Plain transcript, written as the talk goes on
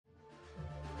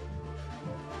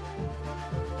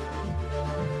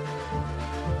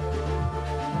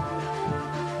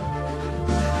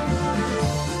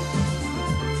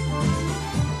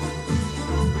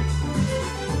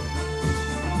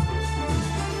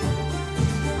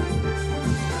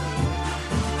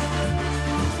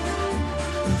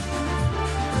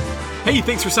Hey,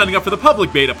 thanks for signing up for the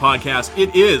Public Beta Podcast.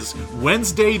 It is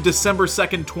Wednesday, December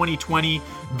 2nd, 2020,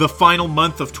 the final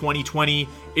month of 2020.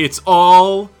 It's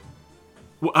all...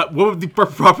 what would the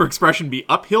proper expression be?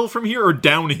 Uphill from here or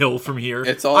downhill from here?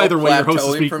 It's all either way. Your host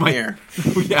this week from here.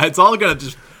 Yeah, it's all gonna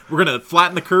just... We're gonna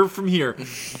flatten the curve from here.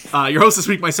 Your host this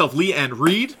week, myself, Lee and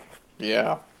Reed.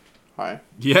 Yeah. Hi.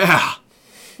 Yeah.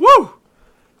 Woo!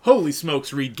 Holy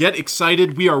smokes, Reed, get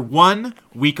excited. We are 1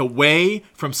 week away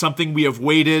from something we have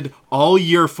waited all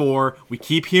year for. We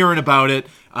keep hearing about it.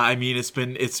 I mean,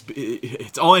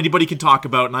 it's all anybody can talk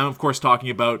about, and I'm, of course, talking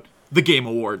about the Game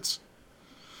Awards.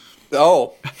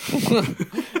 Oh.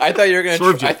 I thought you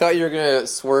were gonna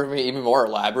swerve me even more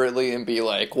elaborately and be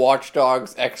like, Watch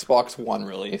Dogs Xbox One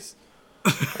release.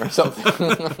 Or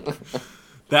something.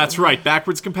 That's right,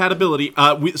 backwards compatibility.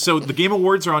 So the Game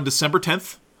Awards are on December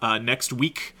 10th. Next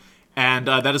week, and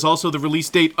that is also the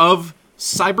release date of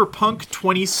Cyberpunk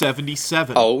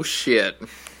 2077. Oh, shit.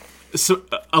 So,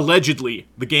 allegedly,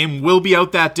 the game will be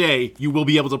out that day. You will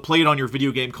be able to play it on your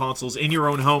video game consoles in your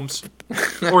own homes,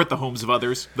 or at the homes of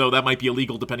others, though that might be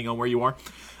illegal depending on where you are.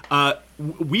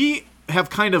 We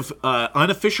have kind of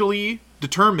unofficially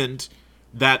determined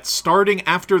that starting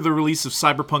after the release of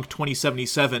Cyberpunk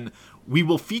 2077, we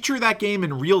will feature that game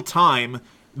in real time,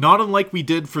 not unlike we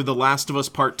did for The Last of Us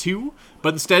Part 2,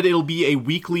 but instead it'll be a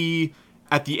weekly,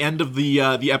 at the end of the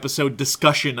episode,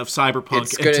 discussion of Cyberpunk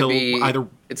It's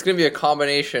going to be a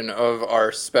combination of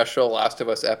our special Last of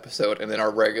Us episode and then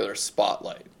our regular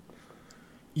spotlight.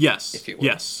 Yes, if you will.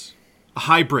 Yes. A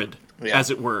hybrid, as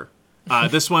it were.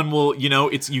 This one will,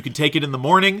 you can take it in the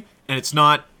morning, and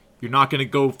you're not going to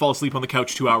go fall asleep on the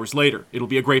couch 2 hours later. It'll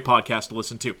be a great podcast to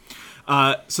listen to.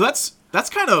 So that's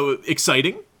kind of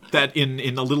exciting. That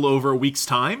in a little over a week's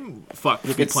time, we'll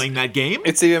be playing that game.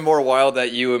 It's even more wild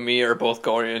that you and me are both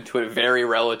going into it very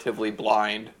relatively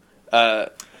blind.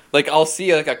 I'll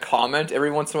see a comment every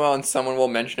once in a while and someone will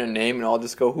mention a name and I'll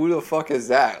just go, who the fuck is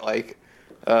that?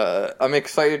 I'm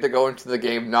excited to go into the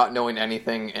game not knowing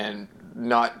anything and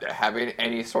not having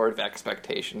any sort of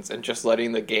expectations and just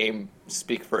letting the game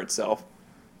speak for itself.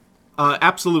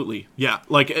 Absolutely, yeah.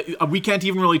 We can't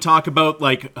even really talk about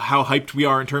how hyped we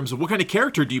are in terms of what kind of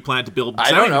character do you plan to build.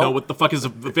 I don't even know what the fuck is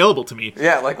available to me.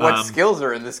 Yeah, what skills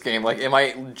are in this game? Am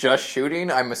I just shooting?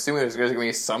 I'm assuming there's going to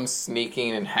be some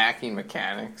sneaking and hacking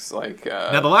mechanics.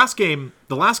 Now the last game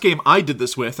I did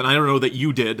this with, and I don't know that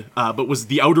you did, but was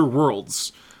The Outer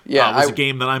Worlds. Yeah, it was a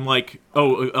game that I'm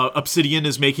Obsidian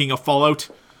is making a Fallout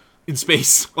in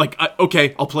space.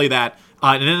 Okay, I'll play that.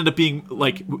 And it ended up being,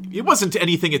 it wasn't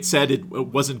anything it said it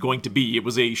wasn't going to be. It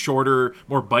was a shorter,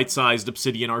 more bite-sized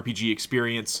Obsidian RPG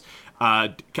experience.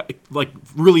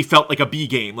 Really felt like a B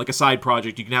game, like a side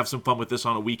project. You can have some fun with this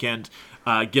on a weekend,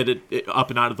 get it up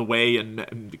and out of the way,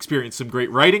 and experience some great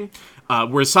writing.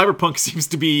 Whereas Cyberpunk seems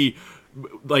to be,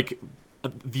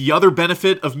 the other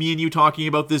benefit of me and you talking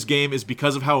about this game is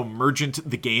because of how emergent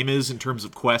the game is in terms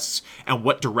of quests and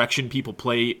what direction people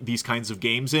play these kinds of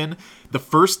games in. The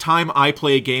first time I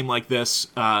play a game like this,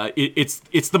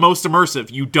 it's the most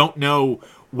immersive. You don't know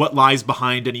what lies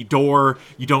behind any door.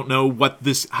 You don't know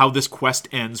how this quest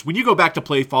ends. When you go back to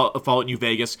play Fallout New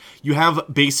Vegas, you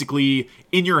have basically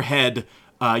in your head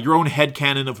your own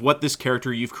headcanon of what this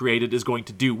character you've created is going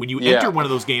to do. When you enter one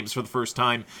of those games for the first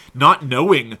time, not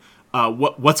knowing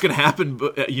what's going to happen,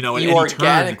 you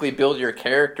organically build your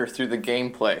character through the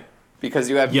gameplay because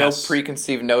you have no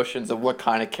preconceived notions of what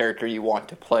kind of character you want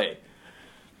to play.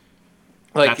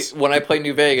 When I play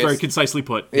New Vegas, very concisely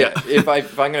put. Yeah, if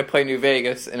I'm going to play New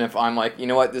Vegas, and if I'm like, you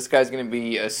know what, this guy's going to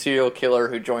be a serial killer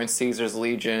who joins Caesar's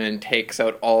Legion and takes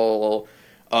out all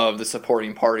of the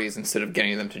supporting parties instead of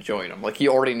getting them to join him.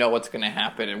 You already know what's going to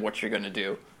happen and what you're going to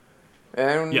do.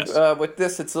 And with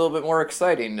this, it's a little bit more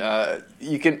exciting.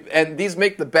 And these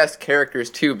make the best characters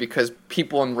too, because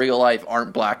people in real life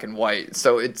aren't black and white.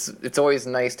 So it's always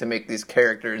nice to make these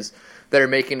characters that are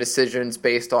making decisions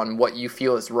based on what you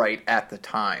feel is right at the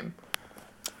time.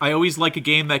 I always like a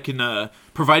game that can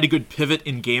provide a good pivot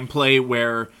in gameplay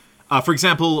where, for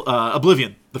example,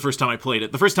 Oblivion, the first time I played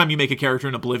it. The first time you make a character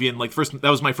in Oblivion, that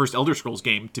was my first Elder Scrolls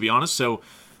game, to be honest, so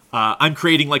I'm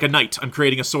creating a knight. I'm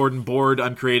creating a sword and board.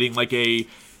 I'm creating we're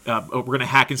going to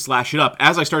hack and slash it up.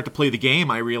 As I start to play the game,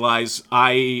 I realize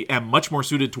I am much more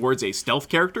suited towards a stealth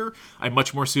character. I'm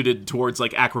much more suited towards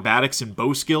acrobatics and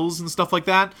bow skills and stuff like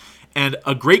that. And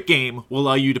a great game will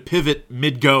allow you to pivot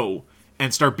mid-go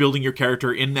and start building your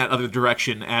character in that other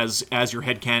direction as your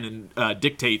headcanon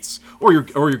dictates, or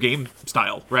your game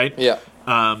style, right? Yeah.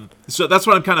 So that's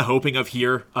what I'm kind of hoping of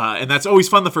here, and that's always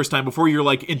fun the first time before you're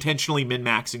like intentionally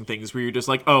min-maxing things, where you're just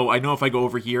like, oh, I know if I go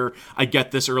over here, I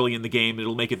get this early in the game,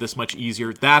 it'll make it this much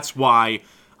easier. That's why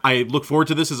I look forward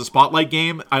to this as a Spotlight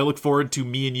game. I look forward to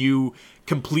me and you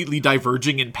completely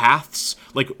diverging in paths.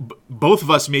 Like, both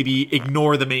of us maybe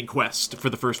ignore the main quest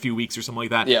for the first few weeks or something like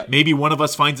that. Yeah. Maybe one of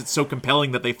us finds it so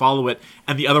compelling that they follow it,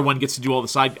 and the other one gets to do all the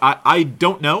side. I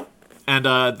don't know, and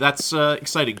that's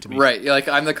exciting to me. Right, like,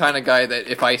 I'm the kind of guy that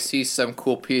if I see some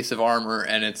cool piece of armor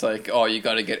and it's like, oh, you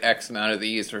gotta get X amount of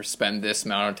these or spend this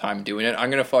amount of time doing it,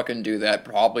 I'm gonna fucking do that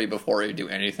probably before I do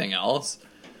anything else.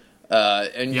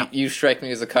 You strike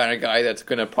me as the kind of guy that's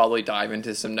going to probably dive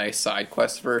into some nice side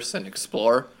quests first and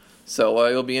explore. So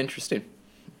it'll be interesting.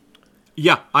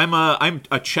 Yeah, I'm a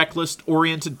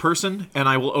checklist-oriented person, and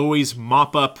I will always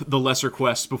mop up the lesser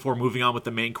quests before moving on with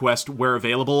the main quest where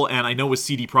available. And I know with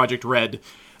CD Projekt Red,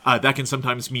 that can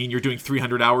sometimes mean you're doing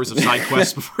 300 hours of side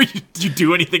quests before you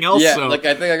do anything else. Yeah, so, like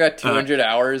I think I got 200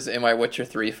 hours in my Witcher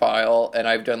 3 file, and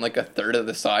I've done like a third of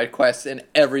the side quests, and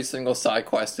every single side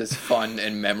quest is fun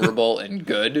and memorable and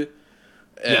good.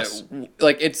 Yes.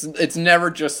 Like it's never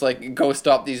just like go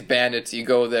stop these bandits. You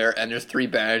go there and there's 3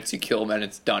 bandits. You kill them and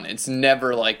it's done. It's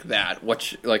never like that.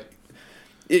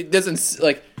 It doesn't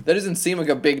like that doesn't seem like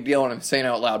a big deal when I'm saying it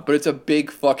out loud, but it's a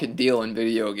big fucking deal in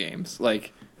video games.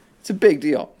 Like, it's a big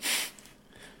deal.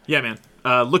 Yeah, man.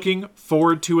 Looking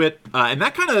forward to it. And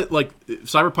that kind of, like,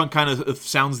 Cyberpunk kind of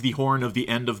sounds the horn of the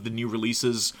end of the new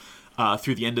releases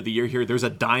through the end of the year here. There's a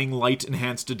Dying Light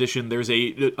Enhanced Edition. There's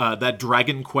that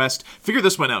Dragon Quest. Figure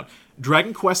this one out.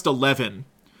 Dragon Quest 11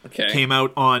 came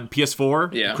out on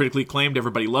PS4. Yeah. Critically acclaimed.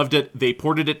 Everybody loved it. They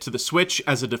ported it to the Switch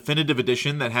as a definitive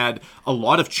edition that had a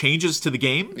lot of changes to the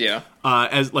game. Yeah.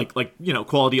 As like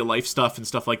quality of life stuff and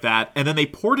stuff like that. And then they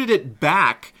ported it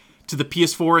back to the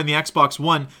PS4 and the Xbox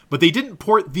One, but they didn't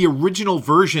port the original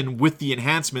version with the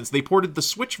enhancements. They ported the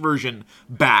Switch version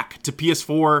back to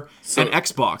PS4 and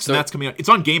Xbox, and that's coming out. It's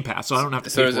on Game Pass, so I don't have to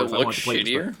pay for it if I want to play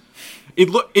shittier?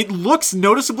 It looks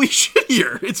noticeably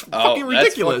shittier. It's fucking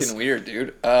ridiculous. That's fucking weird,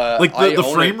 dude. Like the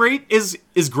frame rate is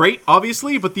great,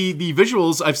 obviously, but the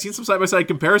visuals, I've seen some side by side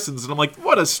comparisons, and I'm like,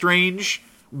 what a strange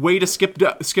way to skip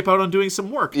out on doing some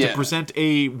work to present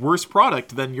a worse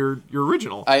product than your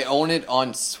original. I own it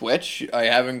on Switch. I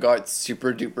haven't got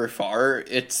super duper far.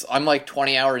 I'm like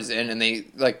 20 hours in, and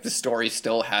the story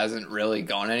still hasn't really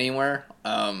gone anywhere.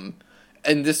 And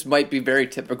this might be very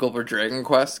typical for Dragon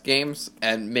Quest games,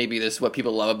 and maybe this is what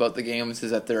people love about the games,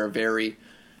 is that they're a very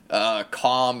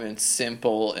calm and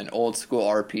simple and old school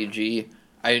RPG.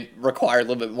 I require a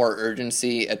little bit more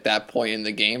urgency at that point in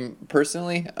the game,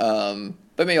 personally.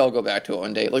 But maybe I'll go back to it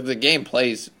one day. Like, the game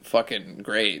plays fucking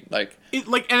great. And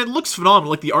it looks phenomenal.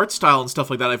 Like, the art style and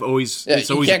stuff like that, it's always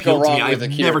appealed to me.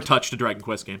 I've never touched a Dragon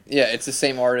Quest game. Yeah, it's the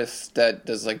same artist that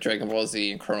does like Dragon Ball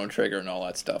Z and Chrono Trigger and all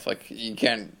that stuff. Like, you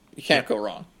can't go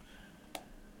wrong.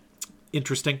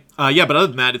 Interesting. But other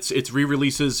than that, it's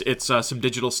re-releases, it's some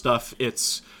digital stuff,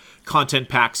 it's content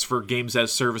packs for games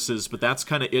as services. But that's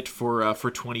kind of it for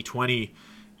 2020.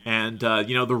 And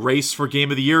the race for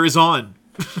Game of the Year is on.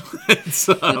 It's,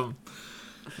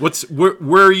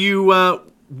 where are you?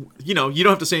 You don't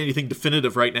have to say anything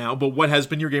definitive right now, but what has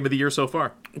been your Game of the Year so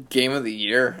far? Game of the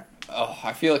Year? Oh,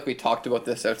 I feel like we talked about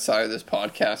this outside of this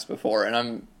podcast before, and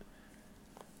I'm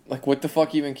like, what the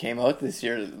fuck even came out this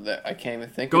year that I can't even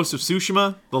think Ghost of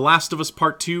Tsushima, The Last of Us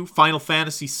Part 2, Final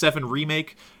Fantasy VII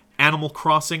Remake, Animal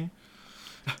Crossing.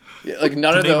 Yeah, like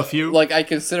none of those. Like, I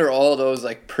consider all of those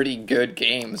like pretty good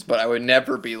games, but I would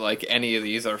never be like any of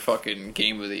these are fucking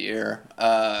Game of the Year.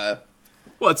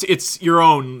 Well, it's your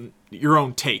own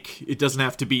take. It doesn't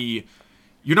have to be.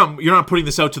 You're not putting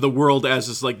this out to the world as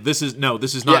just like this is not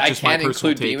just my personal take. I can't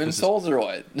include Demon's Souls or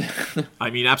what? I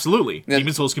mean, absolutely.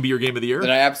 Demon's Souls can be your Game of the Year. Then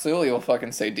I absolutely will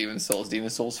fucking say Demon's Souls.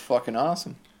 Demon's Souls is fucking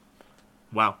awesome.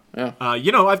 Wow. Yeah.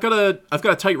 I've got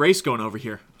a tight race going over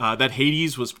here. That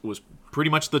Hades was pretty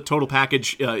much the total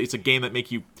package. It's a game that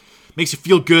makes you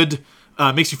feel good,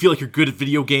 makes you feel like you're good at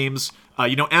video games.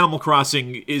 Animal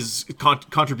Crossing is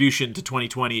contribution to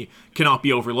 2020 cannot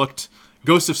be overlooked.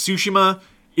 Ghost of Tsushima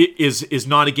is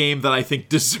not a game that I think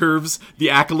deserves the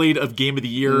accolade of Game of the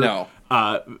Year. No.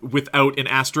 Without an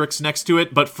asterisk next to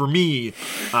it, but for me,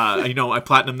 I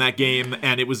platinumed that game,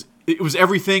 and it was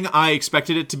everything I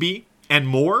expected it to be and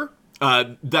more.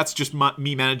 That's just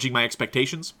me managing my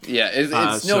expectations. Yeah,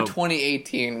 it's no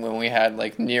 2018 when we had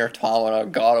like Nier Automata,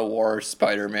 God of War,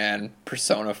 Spider-Man,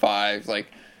 Persona 5, like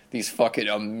these fucking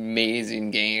amazing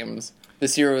games.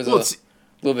 This year was a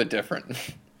little bit different.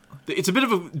 it's a bit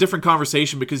of a different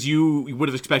conversation because you would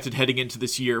have expected heading into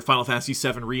this year Final Fantasy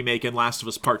VII Remake and Last of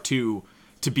Us Part 2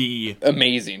 to be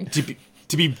amazing.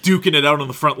 To be duking it out on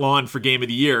the front lawn for Game of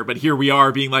the Year. But here we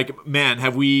are being like, man,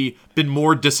 have we been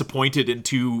more disappointed in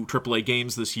 2 AAA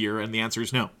games this year? And the answer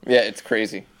is no. Yeah, it's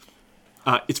crazy.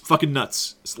 It's fucking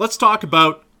nuts. So let's talk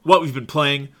about what we've been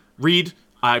playing. Reed,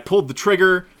 I pulled the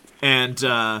trigger, and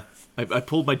I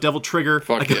pulled my devil trigger.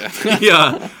 Fuck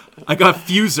yeah. I got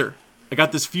Fuser. I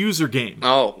got this Fuser game.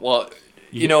 Oh, well,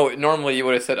 you know, normally you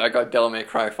would have said I got Devil May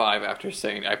Cry 5 after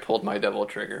saying I pulled my devil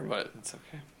trigger, but it's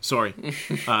okay. Sorry.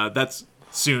 That's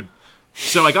soon.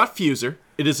 So I got Fuser.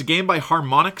 It is a game by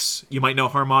Harmonix. You might know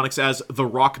Harmonix as the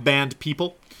Rock Band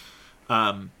people.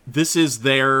 This is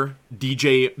their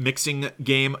DJ mixing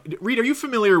game. Reed, are you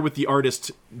familiar with the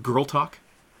artist Girl Talk?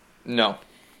 No.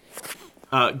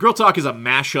 Girl Talk is a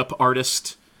mashup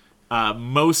artist.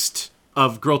 Most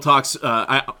of Girl Talk's,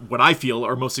 what I feel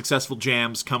are most successful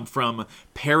jams come from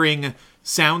pairing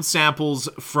sound samples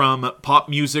from pop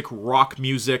music, rock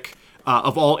music,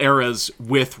 of all eras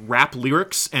with rap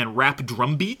lyrics and rap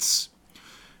drum beats.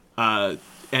 And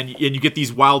you get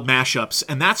these wild mashups,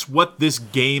 and that's what this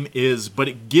game is, but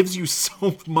it gives you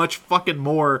so much fucking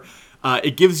more.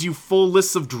 It gives you full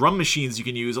lists of drum machines you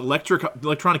can use,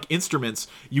 electronic instruments.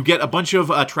 You get a bunch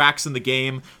of tracks in the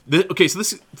game. Okay, so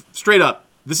this, straight up,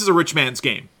 this is a rich man's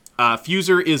game.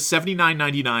 Fuser is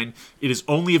 $79.99. It is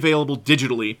only available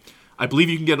digitally. I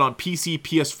believe you can get it on PC,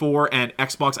 PS4, and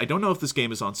Xbox. I don't know if this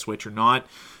game is on Switch or not.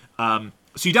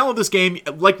 So you download this game,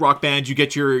 like Rock Band, you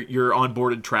get your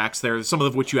onboarded tracks there, some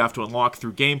of which you have to unlock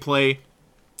through gameplay.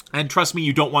 And trust me,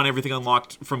 you don't want everything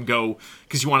unlocked from go,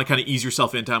 because you want to kind of ease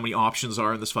yourself into how many options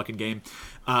are in this fucking game.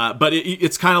 But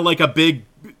it's kind of like a big,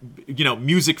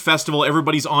 music festival.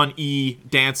 Everybody's on E,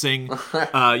 dancing,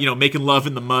 making love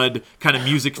in the mud, kind of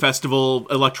music festival,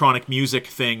 electronic music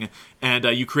thing. And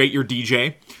you create your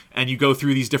DJ, and you go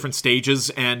through these different stages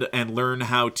and learn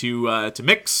how to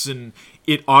mix, and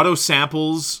it auto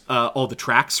samples all the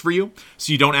tracks for you,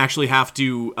 so you don't actually have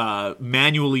to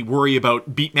manually worry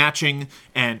about beat matching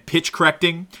and pitch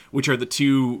correcting, which are the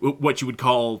two what you would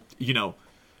call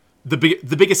the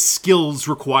biggest skills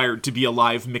required to be a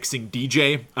live mixing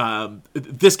DJ.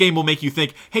 This game will make you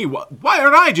think, hey, why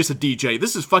aren't I just a DJ?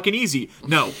 This is fucking easy.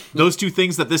 No, those two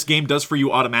things that this game does for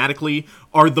you automatically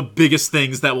are the biggest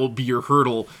things that will be your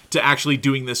hurdle to actually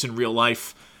doing this in real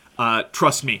life.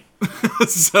 Trust me.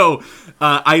 So,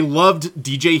 I loved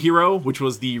DJ Hero, which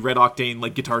was the Red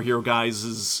Octane, Guitar Hero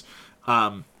guys'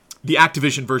 the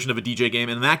Activision version of a DJ game.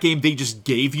 And in that game, they just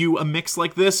gave you a mix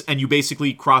like this, and you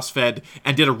basically cross-fed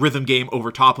and did a rhythm game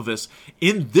over top of this.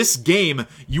 In this game,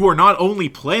 you are not only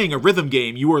playing a rhythm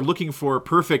game, you are looking for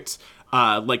perfect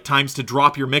times to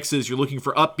drop your mixes. You're looking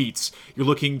for upbeats. You're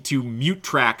looking to mute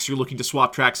tracks. You're looking to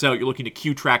swap tracks out. You're looking to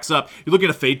cue tracks up. You're looking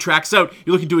to fade tracks out.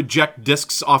 You're looking to eject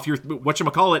discs off your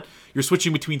whatchamacallit. You're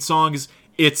switching between songs.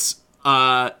 It's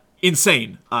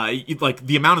insane.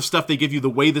 The amount of stuff they give you, the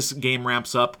way this game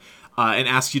ramps up and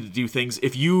asks you to do things.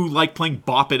 If you like playing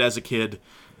Bop It as a kid,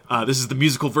 this is the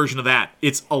musical version of that.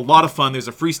 It's a lot of fun. There's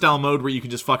a freestyle mode where you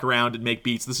can just fuck around and make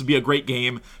beats. This would be a great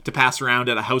game to pass around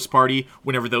at a house party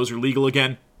whenever those are legal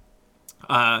again.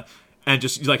 And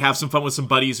just have some fun with some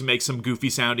buddies and make some goofy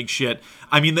sounding shit.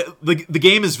 I mean, the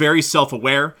game is very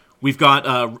self-aware. We've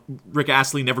got Rick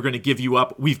Astley, Never Gonna Give You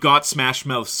Up. We've got Smash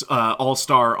Mouth's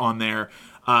All-Star on there.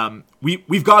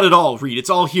 We've got it all, Reed. It's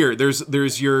all here.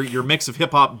 There's your mix of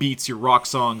hip-hop beats, your rock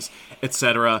songs,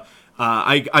 etc.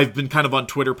 I've been kind of on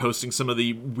Twitter posting some of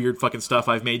the weird fucking stuff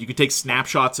I've made. You can take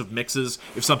snapshots of mixes.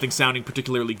 If something's sounding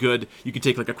particularly good, you can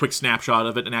take a quick snapshot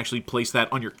of it and actually place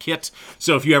that on your kit.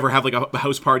 So if you ever have a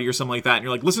house party or something like that, and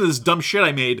you're like, listen to this dumb shit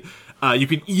I made, you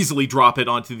can easily drop it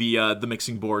onto the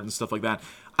mixing board and stuff like that.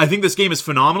 I think this game is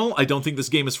phenomenal. I don't think this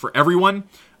game is for everyone.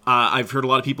 I've heard a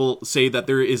lot of people say that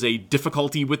there is a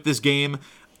difficulty with this game.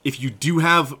 If you do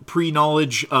have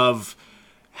pre-knowledge of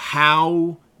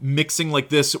how mixing like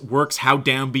this works, how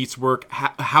downbeats work,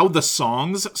 how the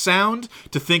songs sound,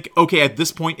 to think, okay, at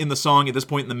this point in the song, at this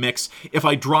point in the mix, if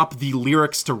I drop the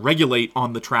lyrics to regulate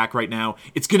on the track right now,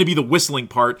 it's going to be the whistling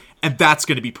part, and that's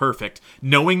going to be perfect.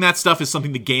 Knowing that stuff is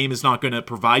something the game is not going to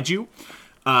provide you.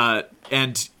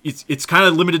 And it's kind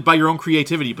of limited by your own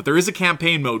creativity, but there is a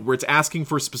campaign mode where it's asking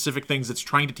for specific things, it's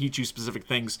trying to teach you specific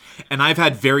things, and I've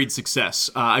had varied success.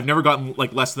 I've never gotten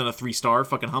less than a 3-star,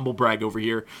 fucking humble brag over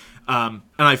here, and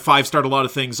I 5-starred a lot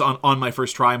of things on my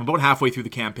first try. I'm about halfway through the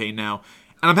campaign now,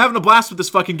 and I'm having a blast with this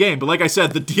fucking game. But like I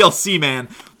said, the DLC, man,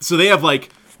 so they have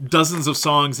dozens of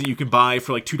songs that you can buy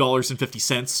for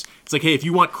 $2.50. It's hey, if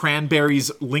you want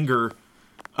Cranberries Linger,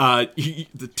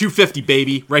 The 250,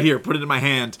 baby, right here, put it in my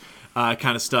hand,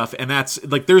 kind of stuff. And that's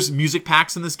like, there's music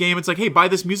packs in this game. It's like, hey, buy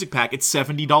this music pack. It's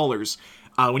 $70.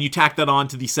 When you tack that on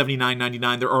to the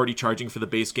 $79.99, they're already charging for the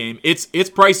base game. It's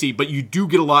pricey, but you do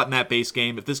get a lot in that base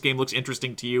game. If this game looks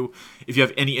interesting to you, if you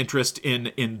have any interest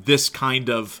in this kind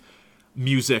of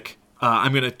music,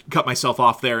 I'm going to cut myself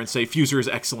off there and say Fuser is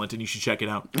excellent and you should check it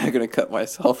out. I'm going to cut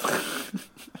myself.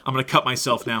 I'm going to cut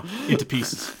myself now into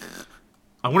pieces.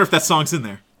 I wonder if that song's in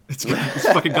there. It's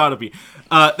fucking gotta be.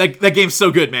 That game's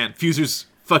so good, man. Fuser's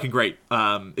fucking great.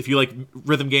 If you like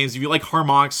rhythm games, if you like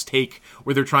Harmonix take,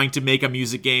 where they're trying to make a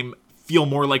music game feel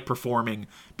more like performing,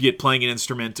 be it playing an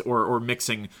instrument or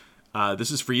mixing, this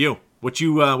is for you. What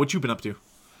you been up to?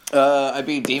 I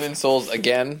beat Demon Souls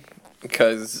again.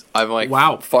 Because I'm like,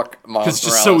 wow, fuck Miles Morales. It's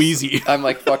just so easy. I'm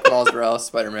like, fuck Miles Morales,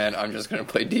 Spider-Man. I'm just going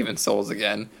to play Demon Souls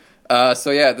again. So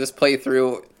yeah, this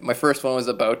playthrough, my first one was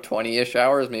about 20-ish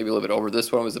hours, maybe a little bit over.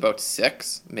 This one was about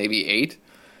 6, maybe 8.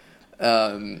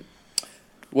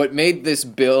 What made this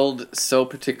build so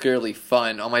particularly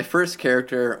fun, on my first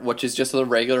character, which is just a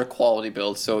regular quality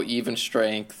build, so even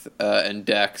strength and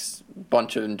dex,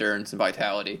 bunch of endurance and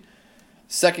vitality.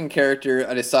 Second character,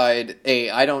 I decide,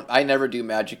 hey, I never do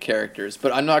magic characters,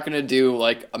 but I'm not going to do,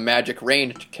 like, a magic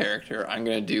ranged character. I'm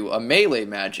going to do a melee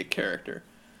magic character.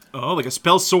 Oh, like a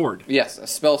spell sword. Yes, a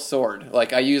spell sword.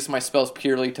 Like, I use my spells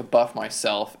purely to buff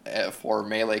myself for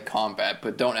melee combat,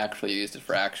 but don't actually use it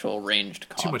for actual ranged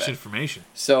combat. Too much information.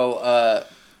 So,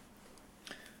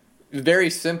 very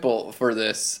simple for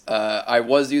this. I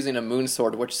was using a moon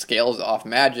sword, which scales off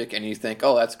magic, and you think,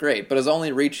 oh, that's great. But I was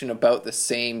only reaching about the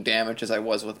same damage as I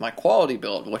was with my quality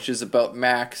build, which is about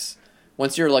max.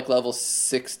 Once you're like level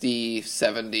 60,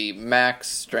 70, max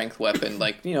strength weapon,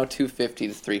 like, 250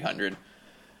 to 300.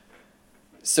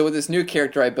 So with this new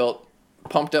character I built,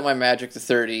 pumped up my magic to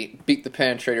 30, beat the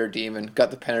Penetrator Demon, got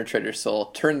the Penetrator Soul,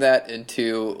 turned that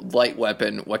into light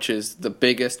weapon, which is the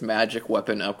biggest magic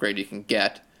weapon upgrade you can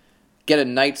get. Get a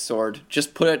Night Sword,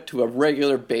 just put it to a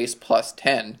regular base plus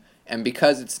 10, and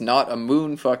because it's not a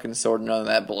moon fucking sword, none of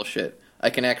that bullshit, I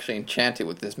can actually enchant it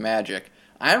with this magic.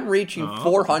 I'm reaching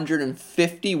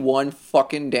 451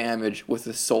 fucking damage with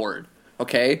the sword,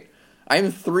 okay?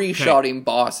 I'm three-shotting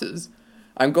bosses.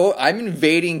 I'm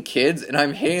invading kids, and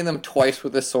I'm hitting them twice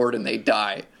with a sword, and they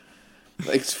die.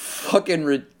 Like, it's fucking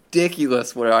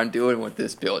ridiculous what I'm doing with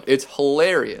this build. It's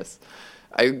hilarious.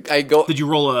 I go. Did you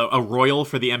roll a royal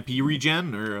for the MP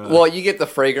regen, or? Well, you get the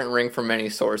fragrant ring from many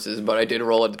sources, but I did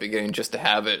roll at the beginning just to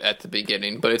have it at the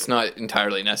beginning. But it's not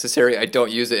entirely necessary. I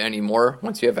don't use it anymore.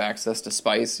 Once you have access to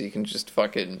spice, you can just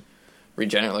fucking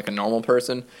regenerate like a normal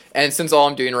person. And since all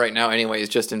I'm doing right now anyway is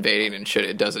just invading and shit,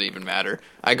 it doesn't even matter.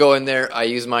 I go in there, I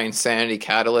use my Insanity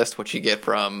Catalyst, which you get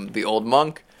from the old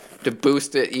monk, to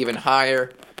boost it even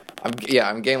higher. I'm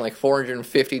getting like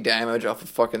 450 damage off a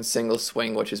fucking single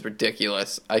swing, which is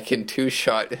ridiculous. I can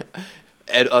two-shot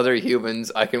at other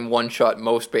humans. I can one-shot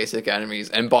most basic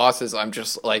enemies. And bosses, I'm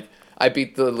just like, I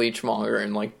beat the Leechmonger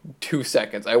in like 2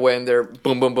 seconds. I went in there,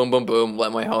 boom, boom, boom, boom, boom,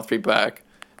 let my health reback.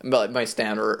 My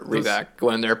standard reback. Go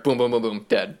in there, boom, boom, boom, boom,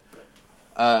 dead.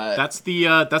 That's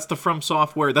the From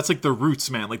Software. That's like the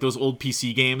roots, man. Like those old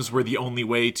PC games where the only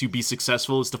way to be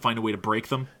successful is to find a way to break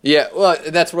them. Yeah, well,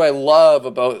 that's what I love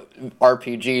about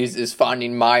RPGs is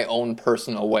finding my own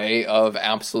personal way of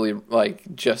absolutely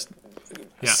like just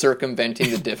circumventing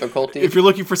the difficulty. If you're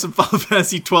looking for some Final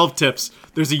Fantasy 12 tips,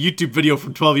 there's a YouTube video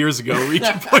from 12 years ago where you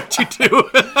can point you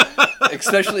to.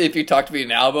 Especially if you talk to me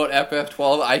now about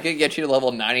FF12, I could get you to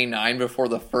level 99 before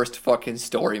the first fucking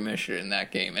story mission in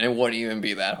that game, and it wouldn't even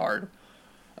be that hard.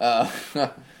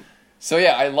 So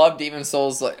yeah, I love Demon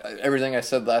Souls. Like, everything I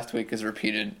said last week is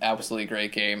repeated. Absolutely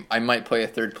great game. I might play a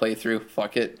third playthrough.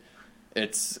 Fuck it.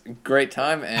 It's a great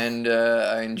time, and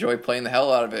I enjoy playing the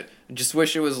hell out of it. Just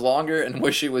wish it was longer and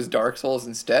wish it was Dark Souls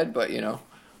instead, but,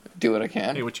 do what I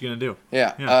can. Hey, what you gonna do?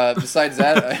 Yeah. Besides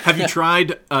that... Have you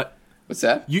tried... What's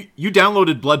that? You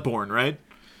downloaded Bloodborne, right?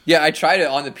 Yeah, I tried it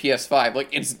on the PS5. Like,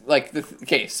 it's like...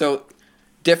 Okay, so...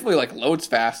 Definitely, like, loads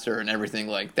faster and everything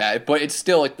like that, but it's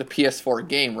still, like, the PS4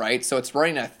 game, right? So it's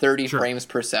running at 30 frames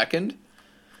per second.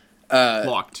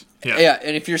 Locked. Yeah. Yeah,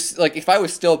 and if you're like, if I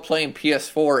was still playing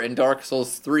PS4 and Dark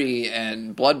Souls 3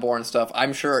 and Bloodborne stuff,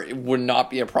 I'm sure it would not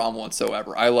be a problem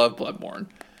whatsoever. I love Bloodborne,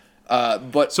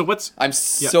 but so I'm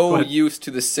so used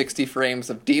to the 60 frames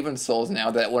of Demon Souls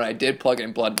now that when I did plug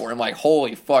in Bloodborne, I'm like,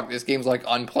 holy fuck, this game's like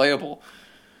unplayable.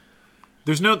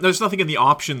 There's nothing in the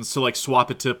options to like swap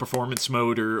it to performance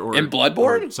mode or in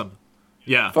Bloodborne or something.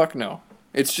 Yeah. Fuck no.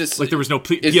 It's just like there was no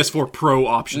PS4 Pro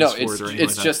options for it or anything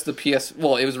it's like that. just the PS.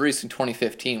 Well, it was released in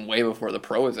 2015, way before the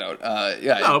Pro was out.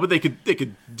 Yeah. No, but they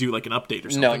could do like an update or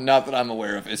something. No, not that I'm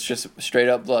aware of. It's just straight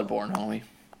up Bloodborne, homie.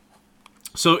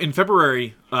 So in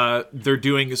February,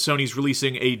 Sony's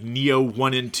releasing a Neo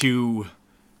 1 and 2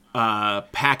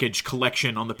 package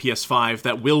collection on the PS5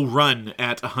 that will run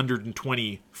at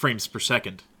 120 frames per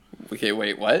second. Okay,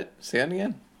 wait, what? Say that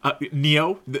again?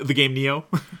 Neo, the game Neo.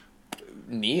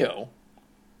 Neo?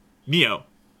 Neo,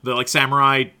 the like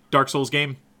samurai Dark Souls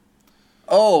game.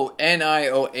 Oh,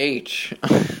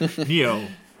 NIOH. Neo,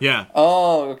 yeah.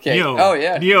 Oh, okay. Neo. Oh,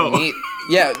 yeah. Neo.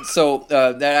 Yeah, so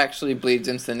that actually bleeds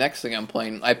into the next thing I'm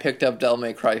playing. I picked up Devil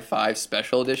May Cry 5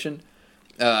 Special Edition.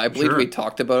 I believe we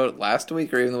talked about it last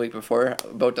week or even the week before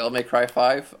about Devil May Cry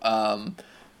 5. But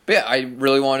yeah, I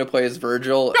really wanted to play as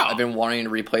Virgil. Yeah. I've been wanting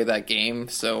to replay that game,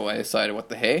 so I decided, what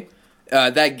the hey?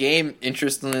 That game,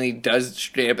 interestingly, does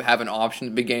straight up have an option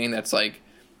at the beginning that's like,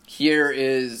 here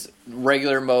is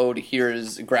regular mode,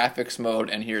 here's graphics mode,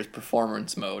 and here's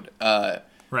performance mode.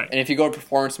 Right. And if you go to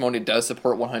performance mode, it does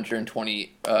support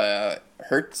 120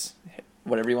 hertz,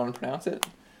 whatever you want to pronounce it.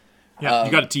 Yeah,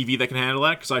 you got a TV that can handle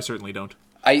that? Because I certainly don't.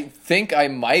 I think I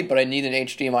might, but I need an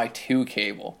HDMI 2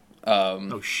 cable.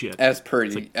 Oh, shit. As per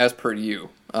you.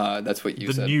 That's what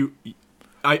you said.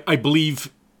 I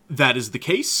believe that is the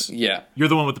case. Yeah. You're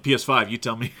the one with the PS5, you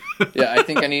tell me. Yeah, I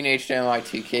think I need an HDMI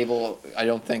 2 cable. I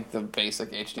don't think the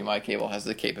basic HDMI cable has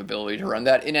the capability to run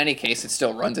that. In any case, it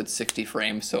still runs at 60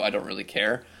 frames, so I don't really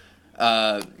care.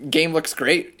 Game looks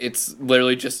great. It's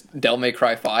literally just Devil May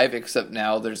Cry 5, except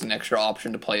now there's an extra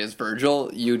option to play as Virgil.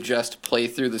 You just play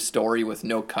through the story with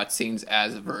no cutscenes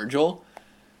as Virgil.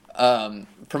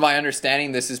 From my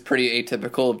understanding, this is pretty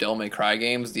atypical of Devil May Cry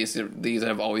games. These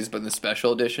have always been the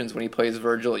special editions when he plays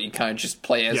Virgil. You kind of just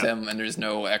play as him, and there's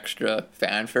no extra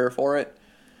fanfare for it.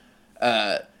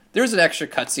 There's an extra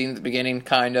cutscene at the beginning,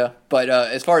 kind of. But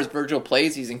as far as Virgil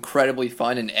plays, he's incredibly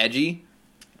fun and edgy.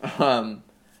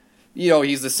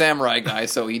 He's the samurai guy,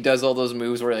 so he does all those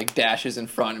moves where he like dashes in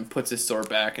front and puts his sword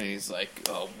back, and he's like,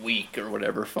 "Oh, weak" or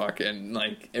whatever, and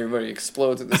like everybody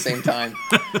explodes at the same time.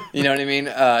 You know what I mean?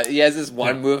 He has this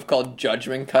one move called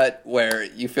Judgment Cut, where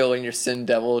you fill in your Sin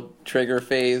Devil trigger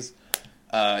phase.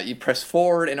 You press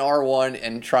forward and R1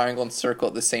 and triangle and circle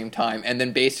at the same time, and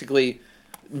then basically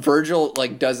Virgil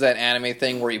like does that anime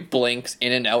thing where he blinks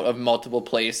in and out of multiple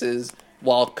places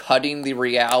while cutting the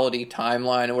reality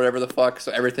timeline or whatever the fuck,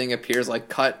 so everything appears like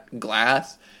cut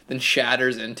glass, then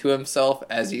shatters into himself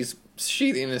as he's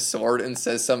sheathing his sword and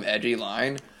says some edgy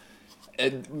line.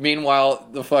 And meanwhile,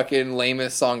 the fucking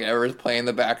lamest song ever is playing in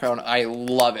the background. I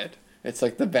love it. It's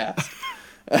like the best.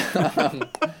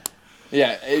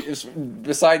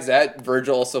 Besides that,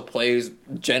 Virgil also plays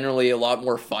generally a lot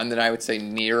more fun than I would say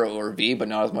Nero or V, but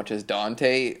not as much as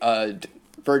Dante.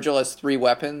 Virgil has 3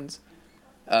 weapons.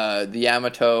 The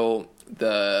Yamato,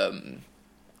 the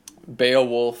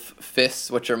Beowulf fists,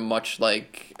 which are much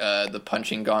like the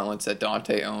punching gauntlets that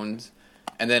Dante owns,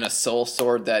 and then a soul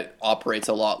sword that operates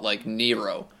a lot like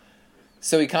Nero.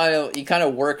 So he kind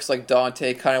of works like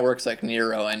Dante, kind of works like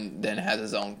Nero, and then has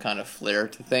his own kind of flair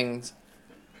to things.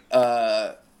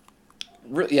 Like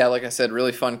I said,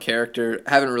 really fun character.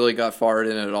 Haven't really got far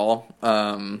in it at all.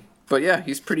 But yeah,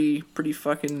 he's pretty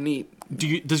fucking neat.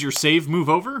 Does your save move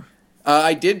over?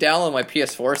 I did download my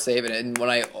PS4 save, and when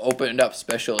I opened up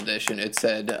Special Edition, it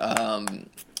said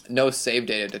no save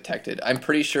data detected. I'm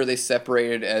pretty sure they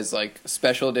separated as like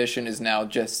Special Edition is now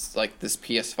just like this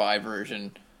PS5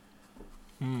 version.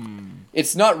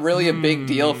 It's not really a big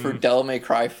deal for Devil May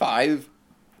Cry 5.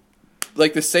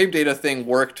 Like the save data thing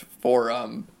worked for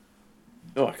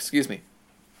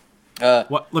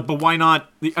But why not?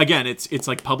 Again, it's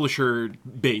like publisher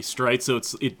based, right? So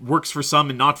it works for some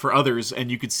and not for others,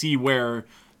 and you could see where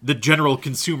the general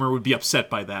consumer would be upset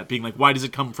by that, being like, why does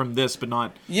it come from this but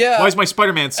not? Yeah. Why does my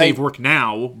Spider-Man save work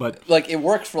now? But like it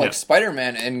works for like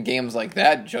Spider-Man and games like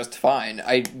that just fine.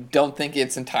 I don't think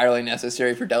it's entirely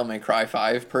necessary for Devil May Cry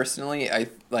 5 personally.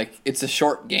 It's a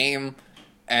short game,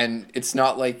 and it's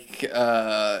not like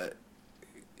an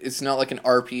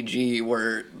RPG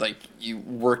where like you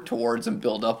work towards and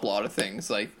build up a lot of things.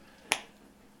 Like,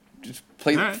 just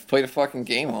play the fucking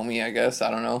game, homie. I guess I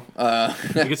don't know. I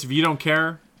guess if you don't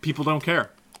care, people don't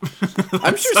care.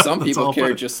 I'm sure some people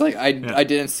care. Just like I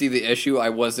didn't see the issue.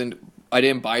 I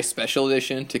didn't buy Special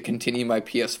Edition to continue my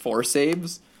PS4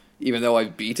 saves, even though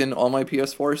I've beaten all my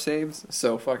PS4 saves.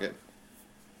 So fuck it.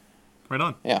 Right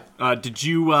on. Yeah. Did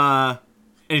you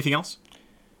anything else?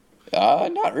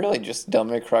 Not really. Just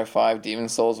Devil May Cry 5, Demon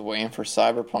Souls, waiting for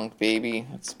Cyberpunk, baby.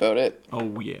 That's about it.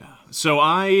 Oh, yeah. So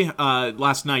I,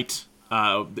 last night,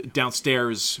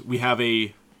 downstairs we have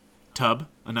a tub,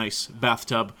 a nice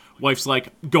bathtub. Wife's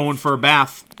like, going for a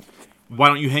bath. Why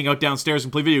don't you hang out downstairs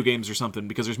and play video games or something?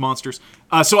 Because there's monsters.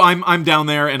 So I'm down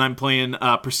there and I'm playing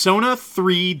Persona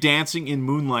 3 Dancing in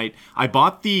Moonlight. I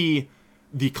bought the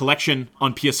collection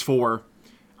on PS4.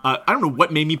 I don't know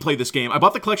what made me play this game. I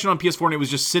bought the collection on PS4 and it was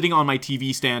just sitting on my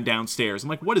TV stand downstairs. I'm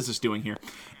like, what is this doing here?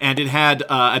 And it had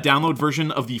a download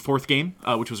version of the fourth game,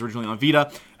 which was originally on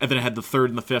Vita, and then it had the third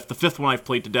and the fifth. The fifth one I've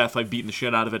played to death. I've beaten the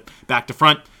shit out of it, back to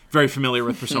front. Very familiar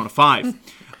with Persona 5.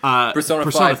 Persona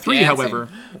 5 3, dancing. however,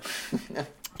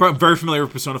 I'm very familiar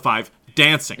with Persona 5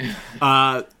 dancing.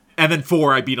 And then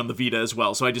 4 I beat on the Vita as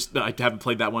well, so I haven't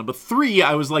played that one. But 3,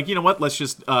 I was like, you know what, let's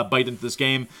just bite into this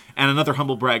game. And another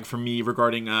humble brag from me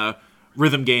regarding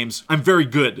rhythm games. I'm very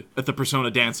good at the Persona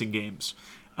dancing games.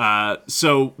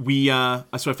 So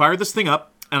I fired this thing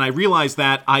up, and I realized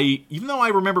that even though I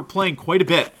remember playing quite a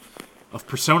bit of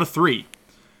Persona 3,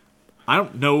 I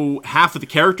don't know half of the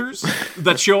characters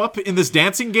that show up in this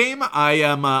dancing game. I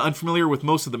am unfamiliar with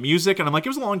most of the music, and I'm like, it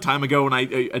was a long time ago, and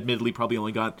I admittedly probably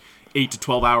only got 8 to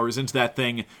 12 hours into that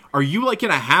thing. Are you like in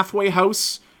a halfway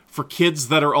house for kids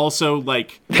that are also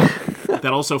like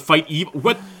that also fight evil?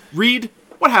 What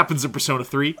happens in Persona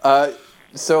 3?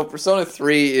 So Persona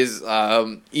 3 is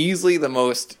easily the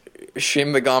most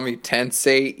Shin Megami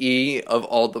Tensei-y of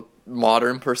all the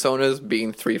modern Personas,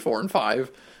 being 3, 4, and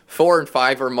 5. 4 and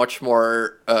 5 are much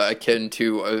more akin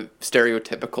to a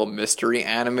stereotypical mystery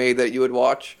anime that you would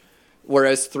watch.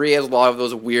 Whereas 3 has a lot of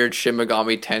those weird Shin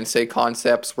Megami Tensei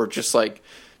concepts where just, like,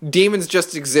 demons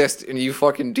just exist and you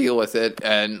fucking deal with it.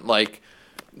 And, like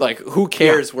who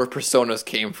cares where Personas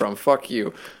came from? Fuck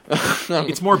you.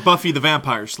 It's more Buffy the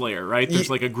Vampire Slayer, right? There's,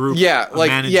 like, a group,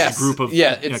 group of...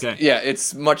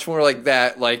 It's much more like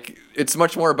that. Like, it's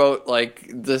much more about, like,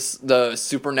 the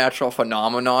supernatural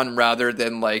phenomenon rather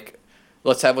than, like,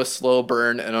 let's have a slow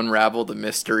burn and unravel the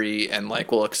mystery and,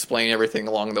 like, we'll explain everything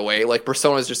along the way. Like,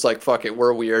 Persona's just like, fuck it,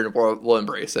 we're weird, we'll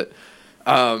embrace it.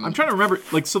 I'm trying to remember,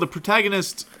 like, so the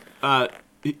protagonist,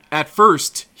 at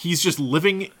first, he's just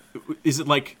living... Is it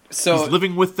like he's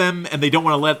living with them and they don't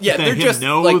want to let him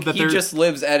know like, that he just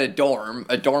lives at a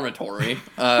dormitory.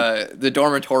 The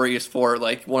dormitory is for,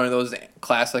 like, one of those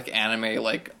classic anime,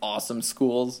 like, awesome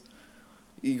schools.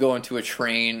 You go into a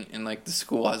train and, like, the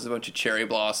school has a bunch of cherry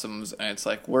blossoms and it's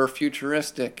like, we're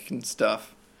futuristic and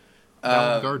stuff.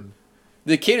 Garden.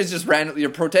 The kid is just your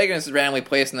protagonist is randomly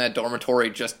placed in that dormitory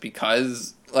just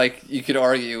because, like, you could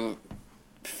argue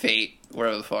fate,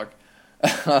 whatever the fuck.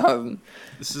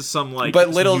 This is some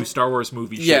new Star Wars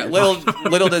movie shit. Yeah, little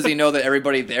does he know that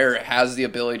everybody there has the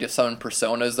ability to summon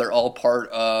personas. They're all part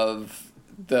of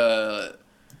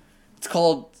it's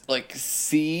called, like,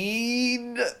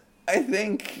 Seed, I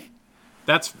think.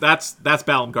 That's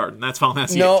Balam Garden. That's Final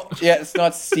Fantasy. No, yeah, it's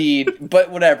not Seed,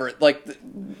 but whatever. Like,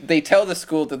 they tell the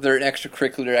school that they're an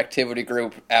extracurricular activity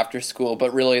group after school,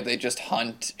 but really they just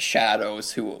hunt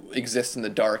shadows who exist in the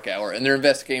Dark Hour, and they're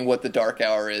investigating what the Dark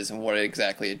Hour is and what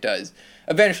exactly it does.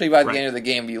 Eventually, by the end of the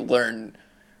game, you learn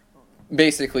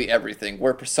basically everything.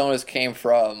 Where personas came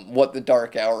from, what the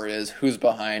Dark Hour is, who's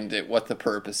behind it, what the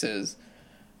purpose is.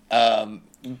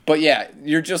 But yeah,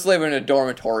 you're just living in a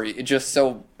dormitory. It just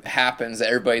so happens that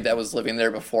everybody that was living there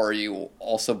before you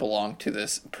also belonged to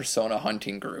this persona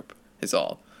hunting group, is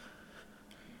all.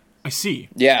 I see.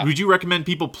 Yeah. Would you recommend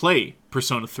people play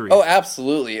Persona 3? Oh,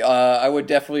 absolutely. I would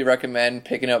definitely recommend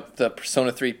picking up the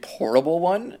Persona 3 portable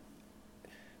one.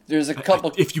 There's a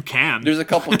couple... If you can. There's a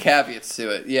couple caveats to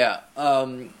it, yeah.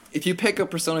 If you pick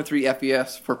up Persona 3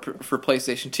 FES for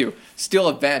PlayStation 2, still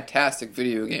a fantastic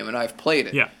video game, and I've played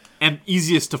it. Yeah, and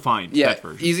easiest to find, that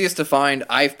version. Easiest to find.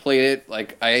 I've played it.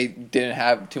 Like, I didn't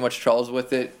have too much troubles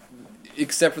with it,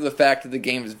 except for the fact that the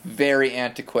game is very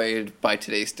antiquated by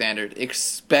today's standard,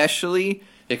 especially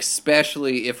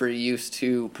if you're used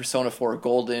to Persona 4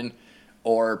 Golden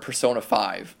or Persona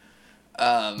 5.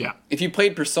 If you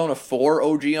played Persona 4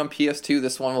 OG on PS2,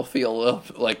 this one will feel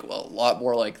a lot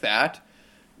more like that.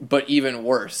 But even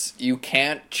worse, you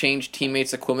can't change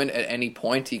teammates' equipment at any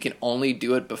point. You can only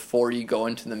do it before you go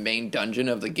into the main dungeon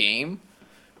of the game,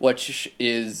 which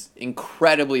is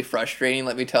incredibly frustrating,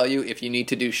 let me tell you, if you need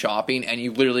to do shopping and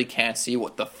you literally can't see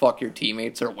what the fuck your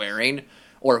teammates are wearing,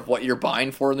 or if what you're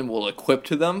buying for them will equip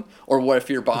to them, or what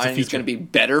if you're buying is going to be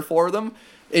better for them.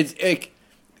 It's like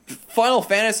Final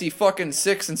Fantasy fucking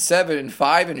 6 and 7 and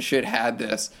 5 and shit had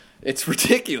this. It's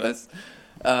ridiculous.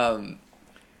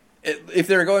 If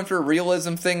they're going for a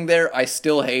realism thing there, I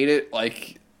still hate it.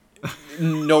 Like,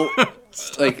 no,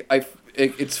 like,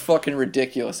 it's fucking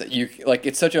ridiculous that you, like,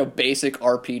 it's such a basic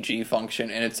RPG function,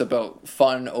 and it's about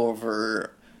fun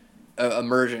over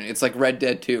immersion. It's like Red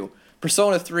Dead 2.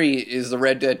 Persona 3 is the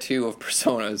Red Dead 2 of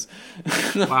Personas.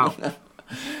 Wow.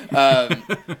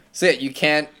 So yeah, you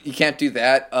can't do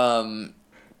that.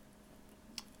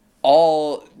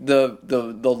 All the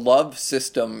love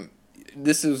system.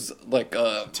 This is like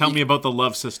Tell me about the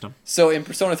love system. So in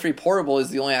Persona 3 Portable is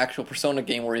the only actual Persona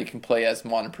game where you can play as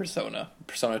modern Persona.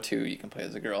 Persona 2 you can play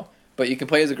as a girl. But you can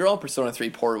play as a girl in Persona 3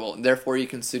 Portable, and therefore you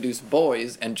can seduce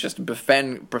boys and just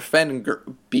befriend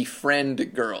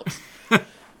girls.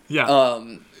 Yeah.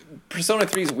 Persona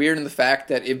 3 is weird in the fact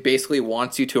that it basically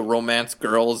wants you to romance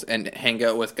girls and hang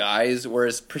out with guys,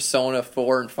 whereas Persona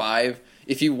 4 and 5,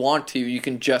 if you want to, you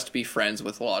can just be friends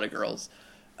with a lot of girls.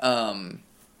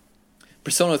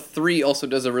 Persona 3 also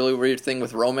does a really weird thing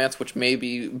with romance, which may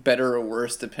be better or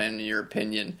worse depending on your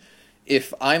opinion.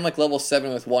 If I'm like level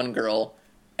 7 with one girl,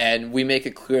 and we make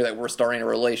it clear that we're starting a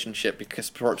relationship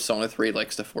because Persona 3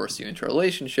 likes to force you into a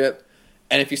relationship,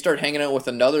 and if you start hanging out with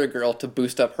another girl to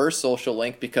boost up her social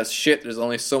link because shit, there's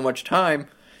only so much time,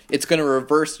 it's going to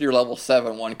reverse your level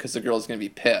 7 one because the girl's going to be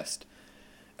pissed.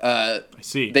 I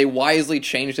see. They wisely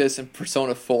changed this in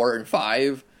Persona 4 and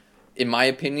 5, in my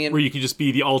opinion. Where you can just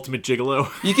be the ultimate gigolo.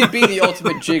 You can be the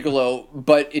ultimate gigolo,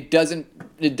 but it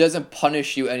doesn't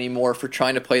punish you anymore for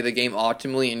trying to play the game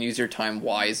optimally and use your time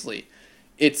wisely.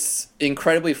 It's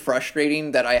incredibly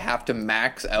frustrating that I have to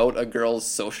max out a girl's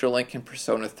social link in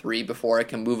Persona 3 before I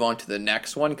can move on to the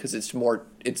next one, because it's more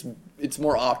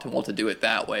optimal to do it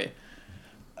that way.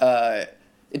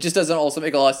 It just doesn't also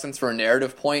make a lot of sense for a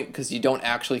narrative point, because you don't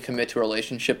actually commit to a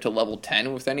relationship to level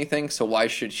 10 with anything, so why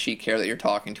should she care that you're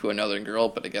talking to another girl?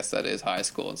 But I guess that is high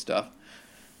school and stuff.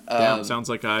 Damn, sounds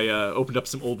like I opened up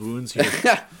some old wounds here.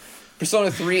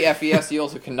 Persona 3 FES, you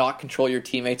also cannot control your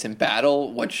teammates in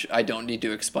battle, which I don't need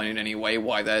to explain in any way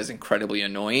why that is incredibly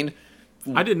annoying.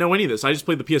 I didn't know any of this. I just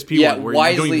played the PSP one where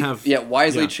you don't even have...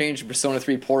 Wisely changed Persona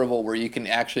 3 Portable where you can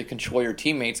actually control your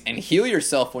teammates and heal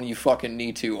yourself when you fucking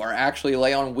need to, or actually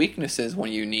lay on weaknesses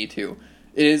when you need to.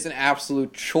 It is an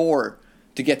absolute chore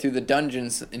to get through the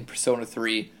dungeons in Persona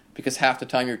 3 because half the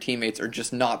time your teammates are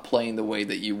just not playing the way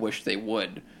that you wish they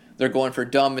would. They're going for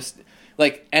dumbest...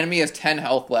 Like, enemy has 10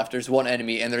 health left, there's one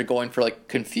enemy, and they're going for, like,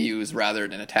 confuse rather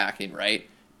than attacking, right?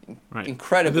 Right.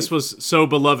 Incredible. And this was so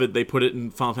beloved, they put it in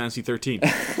Final Fantasy 13.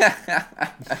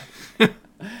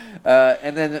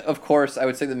 And then, of course, I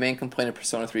would say the main complaint of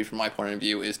Persona 3 from my point of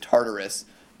view is Tartarus,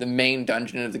 the main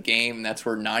dungeon of the game, and that's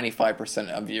where 95%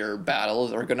 of your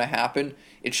battles are going to happen.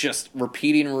 It's just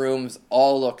repeating rooms,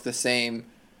 all look the same,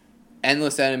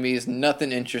 endless enemies,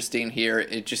 nothing interesting here.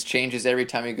 It just changes every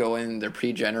time you go in. They're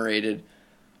pre-generated.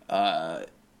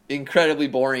 Incredibly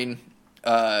boring.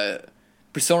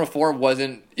 Persona 4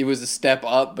 it was a step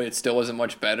up, but it still wasn't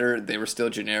much better. They were still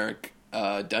generic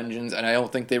dungeons, and I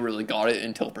don't think they really got it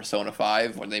until Persona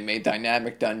 5, when they made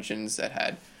dynamic dungeons that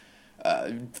had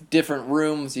different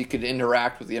rooms. You could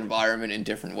interact with the environment in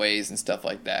different ways and stuff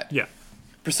like that. Yeah.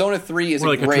 Persona 3 is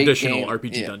more a like great a traditional game.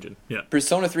 RPG dungeon. Yeah.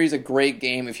 Persona 3 is a great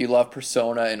game if you love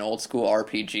Persona and old school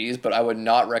RPGs, but I would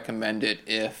not recommend it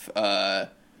if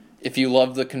you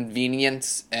love the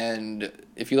convenience and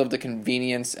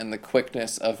the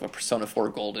quickness of a Persona 4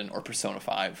 Golden or Persona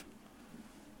 5.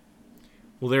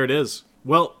 Well, there it is.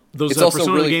 Well, those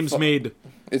Persona really games made...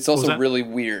 It's also really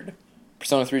weird.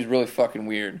 Persona 3 is really fucking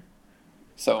weird.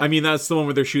 So I mean, that's the one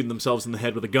where they're shooting themselves in the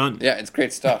head with a gun. Yeah, it's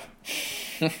great stuff.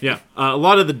 Yeah. A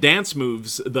lot of the dance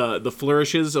moves, the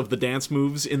flourishes of the dance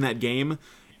moves in that game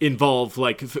involve,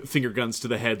 like, finger guns to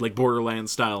the head, like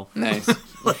Borderlands style. Nice.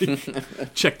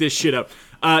 Like, check this shit out.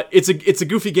 It's a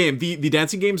goofy game. The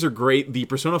dancing games are great. The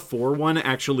Persona 4 one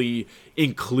actually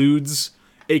includes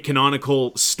a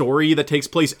canonical story that takes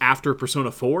place after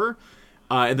Persona 4.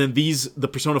 And then the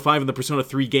Persona 5 and the Persona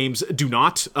 3 games do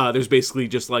not. There's basically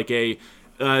just like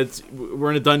we're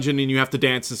in a dungeon and you have to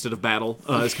dance instead of battle,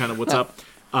 is kind of what's up.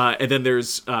 And then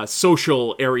there's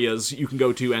social areas you can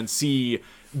go to and see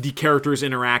the characters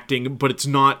interacting, but it's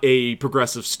not a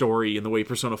progressive story in the way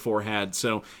Persona 4 had.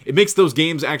 So it makes those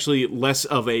games actually less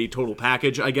of a total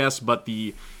package, I guess. But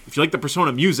if you like the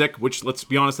Persona music, which, let's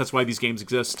be honest, that's why these games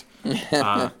exist,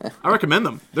 I recommend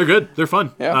them. They're good. They're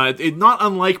fun. Yeah. Not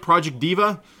unlike Project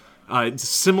Diva. It's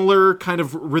similar kind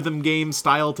of rhythm game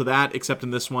style to that, except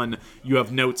in this one, you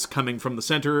have notes coming from the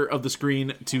center of the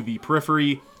screen to the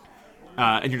periphery,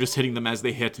 and you're just hitting them as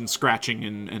they hit and scratching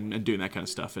and doing that kind of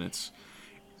stuff. And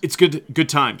it's good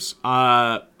times.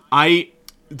 So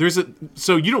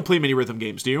you don't play many rhythm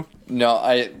games, do you? No,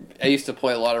 I used to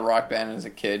play a lot of Rock Band as a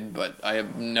kid, but I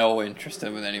have no interest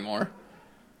in it anymore.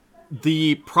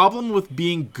 The problem with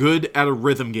being good at a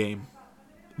rhythm game,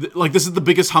 like, this is the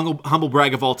biggest humble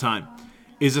brag of all time,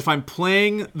 is if I'm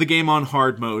playing the game on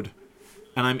hard mode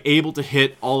and I'm able to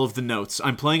hit all of the notes.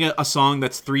 I'm playing a song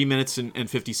that's 3 minutes and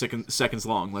 50 seconds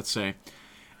long, let's say,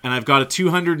 and I've got a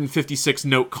 256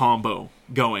 note combo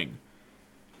going,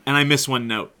 and I miss one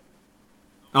note.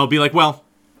 I'll be like, well,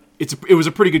 it was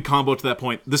a pretty good combo to that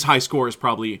point. This high score is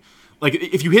probably, like,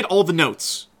 if you hit all the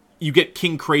notes, you get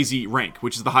King Crazy rank,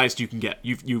 which is the highest you can get.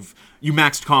 You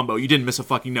maxed combo. You didn't miss a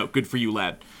fucking note. Good for you,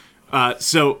 lad.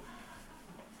 So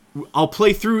I'll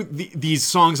play through these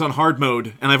songs on hard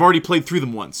mode, and I've already played through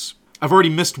them once. I've already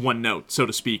missed one note, so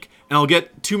to speak, and I'll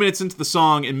get 2 minutes into the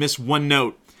song and miss one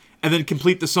note, and then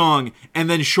complete the song, and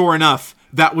then sure enough,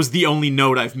 that was the only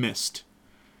note I've missed.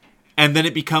 And then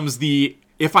it becomes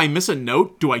if I miss a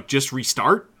note, do I just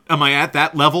restart? Am I at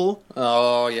that level?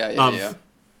 Oh, yeah.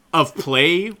 Of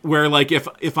play where, like, if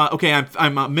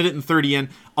I'm a minute and 30 in,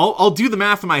 I'll do the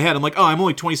math in my head. I'm like, oh, I'm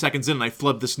only 20 seconds in and I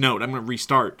flubbed this note. I'm going to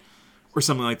restart or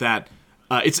something like that.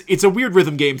 It's a weird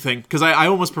rhythm game thing because I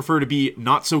almost prefer to be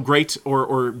not so great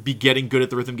or be getting good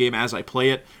at the rhythm game as I play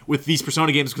it with these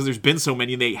Persona games because there's been so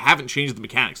many and they haven't changed the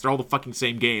mechanics. They're all the fucking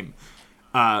same game.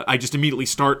 I just immediately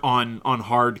start on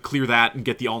hard, clear that, and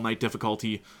get the all-night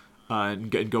difficulty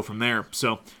and go from there.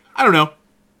 So, I don't know.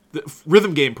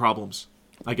 Rhythm game problems,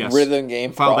 I guess. Rhythm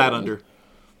game File that under.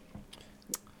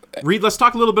 Reed, let's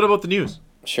talk a little bit about the news.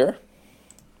 Sure.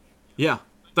 Yeah.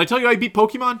 Did I tell you I beat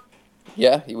Pokemon?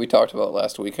 Yeah, we talked about it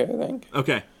last week, I think.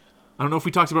 Okay. I don't know if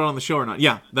we talked about it on the show or not.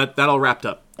 Yeah, that all wrapped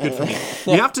up. Good for me.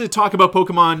 We have to talk about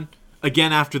Pokemon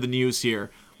again after the news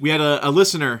here. We had a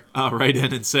listener write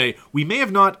in and say, we may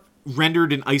have not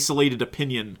rendered an isolated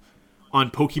opinion on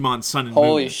Pokemon Sun and Moon.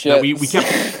 Holy shit. We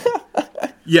kept...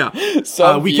 Yeah.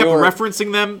 We kept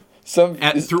referencing them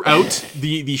throughout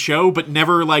the show, but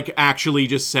never, like, actually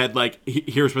just said, like,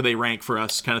 here's where they rank for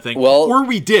us kind of thing. Well, or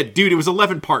we did. Dude, it was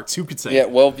 11 parts. Who could say? Yeah,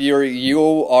 well, viewer,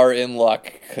 you are in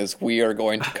luck because we are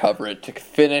going to cover it to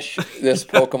finish this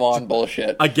Pokemon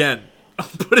bullshit. Again. I'll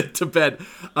put it to bed.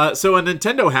 So a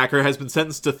Nintendo hacker has been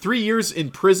sentenced to 3 years in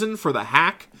prison for the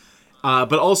hack,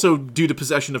 but also due to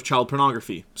possession of child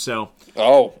pornography. So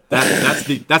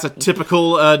that's a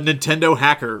typical Nintendo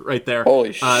hacker right there.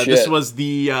 Holy shit. This was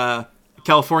the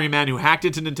California man who hacked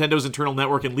into Nintendo's internal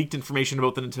network and leaked information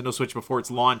about the Nintendo Switch before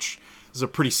its launch. This is a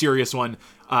pretty serious one.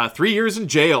 3 years in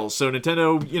jail. So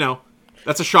Nintendo,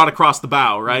 that's a shot across the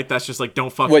bow, right? That's just like,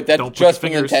 don't Wait, that's just for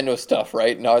Nintendo stuff,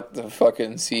 right? Not the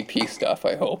fucking CP stuff,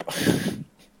 I hope.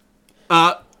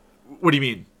 What do you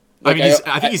mean? Like,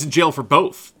 I think he's in jail for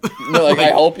both. No, I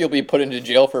hope you'll be put into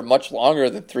jail for much longer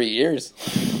than 3 years.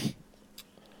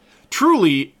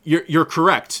 Truly, you're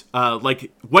correct.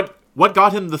 What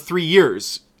got him the 3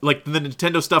 years? Like, the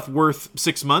Nintendo stuff worth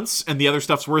 6 months, and the other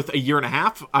stuff's worth a year and a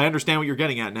half? I understand what you're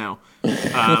getting at now.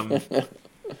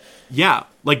 Yeah,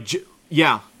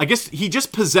 yeah, I guess he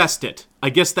just possessed it. I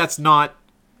guess that's not...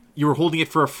 You were holding it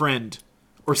for a friend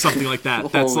or something like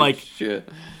that. That's like... Shit.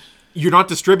 You're not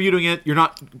distributing it. You're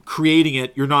not creating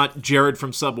it. You're not Jared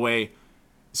from Subway.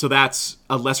 So that's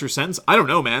a lesser sentence? I don't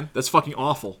know, man. That's fucking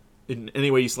awful in any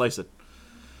way you slice it.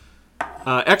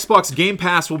 Xbox Game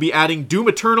Pass will be adding Doom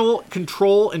Eternal,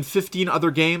 Control, and 15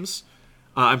 other games.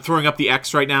 I'm throwing up the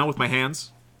X right now with my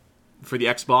hands for the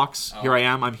Xbox. Oh. Here I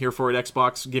am. I'm here for it,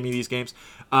 Xbox. Give me these games.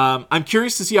 I'm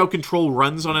curious to see how Control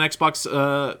runs on an Xbox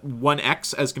One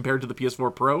X as compared to the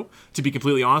PS4 Pro, to be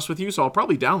completely honest with you, so I'll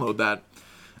probably download that.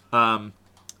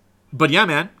 But yeah,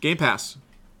 man, Game Pass.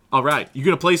 All right. You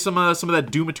going to play some of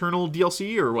that Doom Eternal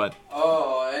DLC or what?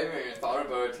 Oh, I haven't even thought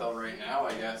about it till right now,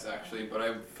 I guess, actually, but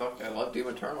I love Doom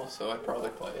Eternal, so I'd probably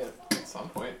play it at some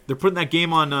point. They're putting that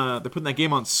game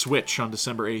on Switch on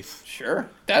December 8th. Sure.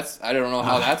 I don't know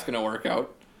how that's going to work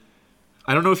out.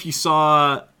 I don't know if you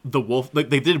saw the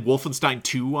they did Wolfenstein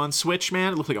 2 on Switch,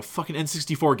 man. It looked like a fucking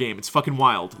N64 game. It's fucking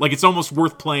wild. Like, it's almost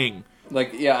worth playing.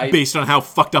 Based on how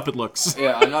fucked up it looks.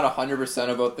 Yeah, I'm not 100%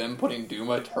 about them putting Doom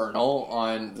Eternal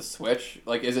on the Switch.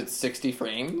 Like, is it 60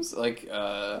 frames? Like,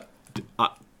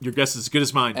 your guess is as good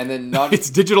as mine. And then it's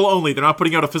digital only. They're not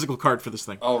putting out a physical card for this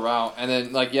thing. Oh, wow. And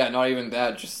then, not even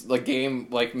that. Just, game,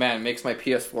 man, makes my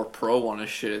PS4 Pro want to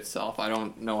shit itself. I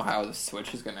don't know how the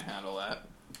Switch is going to handle that.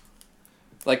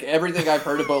 Everything I've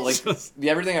heard about,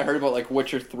 everything I heard about,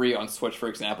 Witcher 3 on Switch, for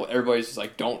example, everybody's just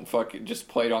like, don't fucking, just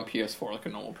play it on PS4 like a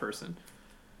normal person.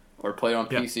 Or play it on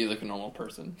PC like a normal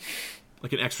person.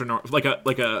 Like an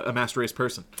like a master race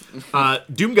person.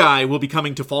 Doom Guy will be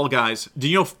coming to Fall Guys. Do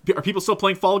you know, are people still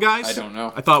playing Fall Guys? I don't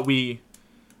know. I thought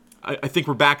I think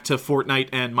we're back to Fortnite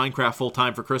and Minecraft full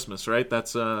time for Christmas, right?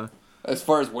 That's, as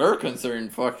far as we're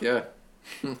concerned, fuck yeah.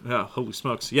 Yeah, holy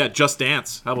smokes. Yeah, Just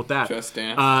Dance. How about that? Just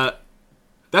Dance.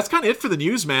 That's kind of it for the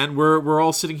news, man. We're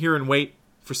all sitting here and wait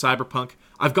for Cyberpunk.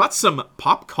 I've got some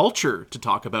pop culture to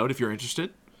talk about if you're interested.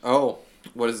 Oh,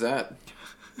 what is that?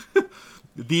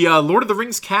 The Lord of the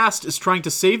Rings cast is trying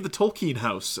to save the Tolkien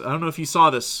house. I don't know if you saw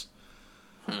this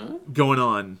going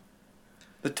on.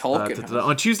 The Tolkien house.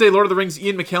 On Tuesday, Lord of the Rings,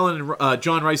 Ian McKellen and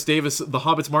John Rhys Davis, The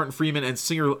Hobbit's Martin Freeman, and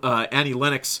singer Annie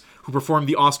Lennox, who performed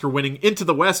the Oscar-winning Into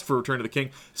the West for Return of the King,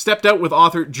 stepped out with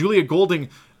author Julia Golding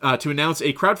to announce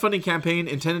a crowdfunding campaign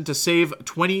intended to save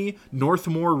 20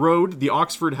 Northmoor Road, the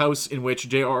Oxford house in which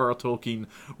J.R.R. Tolkien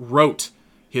wrote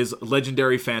his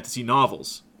legendary fantasy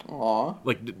novels. Aww.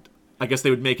 Like, I guess they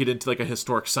would make it into like a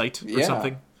historic site or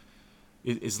something.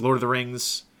 Is Lord of the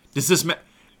Rings... Does this...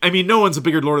 I mean, no one's a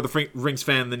bigger Lord of the Rings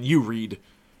fan than you, Reed.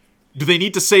 Do they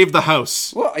need to save the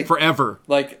house forever?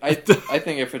 Like, I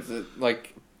think if it's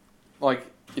like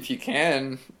if you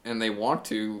can and they want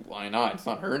to, why not? It's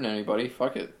not hurting anybody.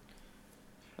 Fuck it.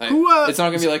 Like, it's not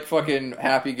gonna be like fucking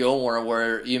Happy Gilmore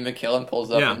where Ian McKellen pulls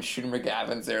up and Shooter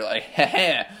McGavin's there like,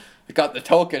 hey, I got the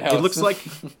Tolkien house. It looks like.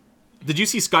 Did you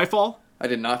see Skyfall? I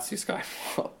did not see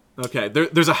Skyfall. Okay,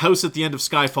 there's a house at the end of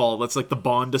Skyfall that's like the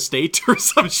Bond estate or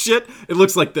some shit. It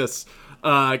looks like this,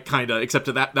 kinda,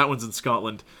 except that one's in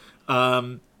Scotland.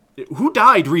 Who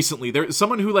died recently? There's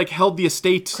someone who like held the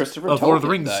estate of Lord of the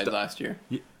Rings. Died last year.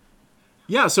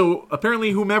 Yeah, so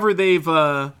apparently whomever they've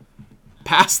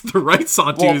passed the rights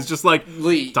on to is just like,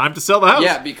 time to sell the house.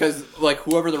 Yeah, because like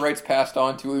whoever the rights passed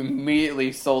on to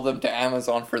immediately sold them to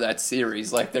Amazon for that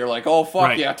series. Like they're like, oh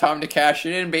fuck yeah, time to cash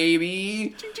it in,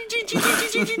 baby.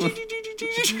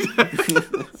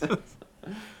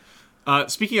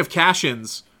 Speaking of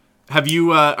cash-ins, are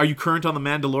you current on The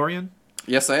Mandalorian?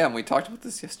 Yes, I am. We talked about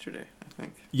this yesterday, I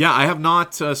think. Yeah, I have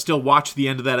not still watched the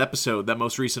end of that episode, that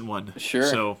most recent one. Sure.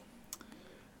 So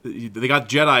they got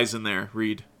Jedis in there,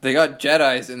 Reed. They got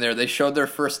Jedis in there. They showed their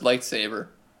first lightsaber.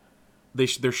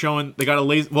 They're showing they got a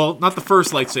laser. Well, not the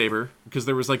first lightsaber because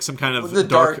there was like some kind of the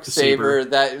dark saber.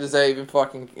 That was even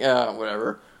fucking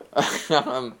whatever.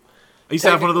 I used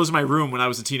to have one of those in my room when I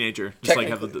was a teenager. Just like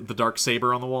have the dark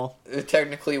saber on the wall. It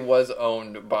technically was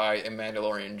owned by a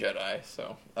Mandalorian Jedi.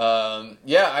 So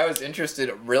I was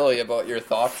interested really about your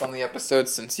thoughts on the episode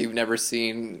since you've never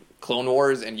seen Clone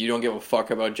Wars and you don't give a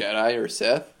fuck about Jedi or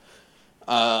Sith.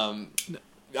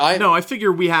 I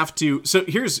figure we have to. So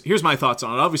here's my thoughts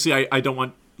on it. Obviously, I don't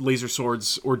want laser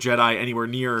swords or Jedi anywhere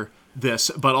near this,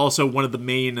 but also one of the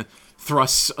main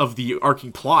thrusts of the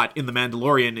arcing plot in The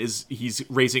Mandalorian is he's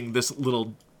raising this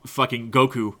little fucking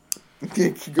Goku.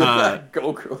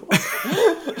 Goku.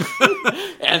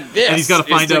 And this and he's gotta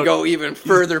find is to go even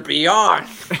further beyond.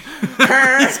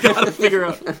 He's got to figure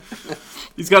out.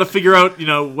 He's got to figure out,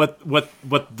 what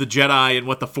the Jedi and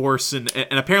what the Force and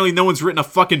apparently no one's written a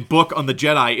fucking book on the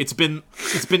Jedi. It's been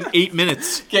 8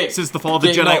 minutes since the fall of the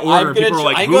Jedi Order, and people are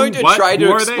like, I'm going to try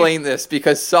to explain this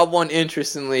because someone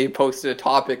interestingly posted a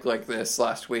topic like this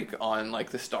last week on like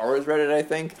the Star Wars Reddit, I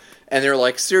think, and they're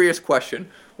like, serious question: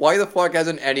 why the fuck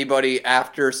hasn't anybody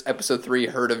after Episode 3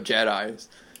 heard of Jedis?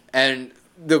 And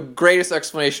the greatest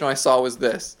explanation I saw was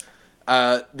this.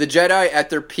 The Jedi at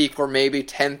their peak were maybe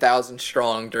 10,000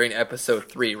 strong during Episode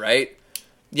 3, right?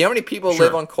 You know how many people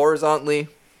live on Coruscant, Lee?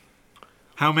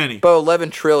 How many? About 11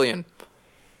 trillion.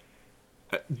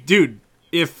 Dude,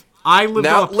 if I lived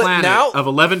on a planet of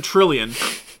 11 trillion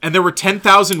and there were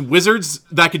 10,000 wizards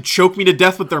that could choke me to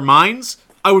death with their minds,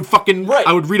 I would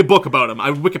I would read a book about them. I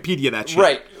would Wikipedia that shit.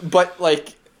 Right, but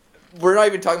like, we're not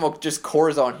even talking about just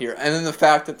Coruscant here. And then the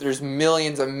fact that there's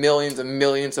millions and millions and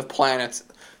millions of planets.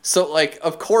 So, like,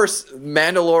 of course,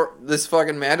 this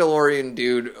fucking Mandalorian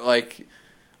dude, like,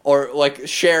 or, like,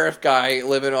 sheriff guy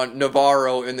living on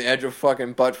Navarro in the edge of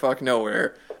fucking buttfuck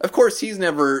nowhere. Of course, he's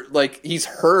never, like, he's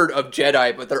heard of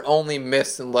Jedi, but they're only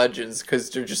myths and legends,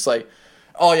 because they're just like,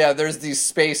 oh yeah, there's these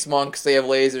space monks, they have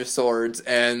laser swords,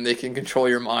 and they can control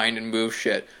your mind and move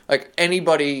shit. Like,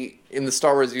 anybody in the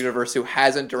Star Wars universe who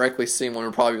hasn't directly seen one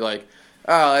would probably be like,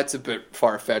 oh, that's a bit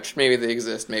far-fetched. Maybe they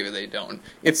exist, maybe they don't.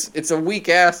 It's a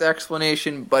weak-ass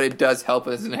explanation, but it does help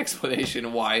as an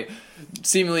explanation why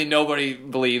seemingly nobody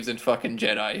believes in fucking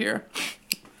Jedi here.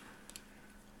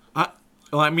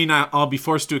 I'll be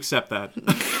forced to accept that.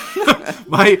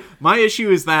 My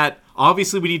issue is that,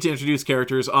 obviously, we need to introduce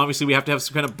characters. Obviously, we have to have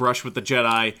some kind of brush with the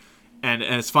Jedi. And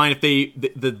it's fine if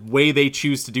the way they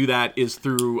choose to do that is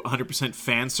through 100%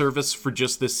 fan service for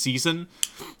just this season.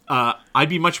 I'd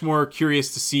be much more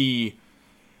curious to see...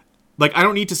 Like, I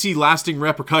don't need to see lasting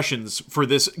repercussions for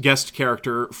this guest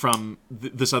character from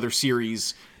this other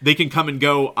series. They can come and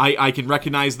go. I can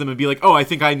recognize them and be like, oh, I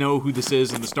think I know who this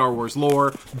is in the Star Wars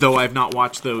lore, though I've not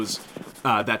watched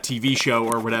that TV show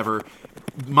or whatever.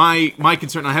 my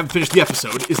concern, I haven't finished the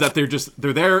episode, is that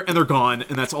they're there and they're gone,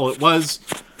 and that's all it was.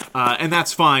 And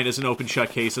that's fine as an open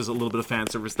shut case, as a little bit of fan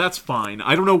service. That's fine.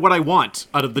 I don't know what I want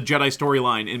out of the Jedi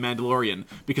storyline in Mandalorian,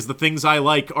 because the things I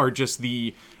like are just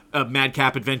the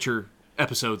madcap adventure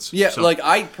episodes. Yeah, so. Like,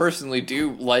 I personally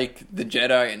do like the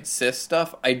Jedi and Sith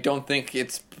stuff. I don't think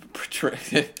it's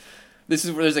portrayed... This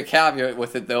is where there's a caveat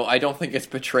with it, though. I don't think it's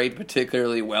portrayed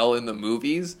particularly well in the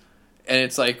movies. And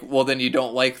it's like, well, then you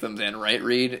don't like them then, right,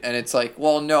 Reed? And it's like,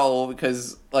 well, no,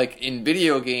 because, like, in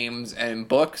video games and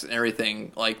books and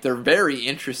everything, like, they're very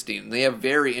interesting. They have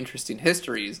very interesting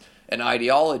histories and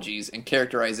ideologies and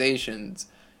characterizations.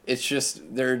 It's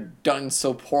just, they're done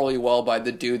so poorly well by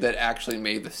the dude that actually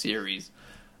made the series.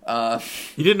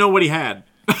 He didn't know what he had.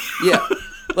 Yeah.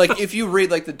 Like, if you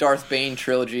read, like, the Darth Bane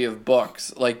trilogy of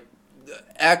books, like,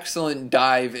 excellent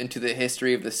dive into the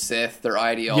history of the Sith, their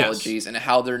ideologies, and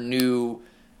how they're new,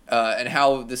 and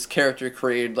how this character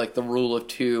created, like, the Rule of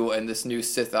Two and this new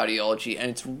Sith ideology,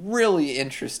 and it's really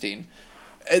interesting.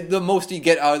 The most you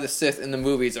get out of the Sith in the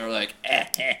movies are like,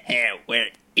 we're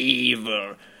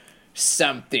evil,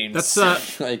 something.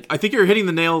 That's like, I think you're hitting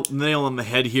the nail on the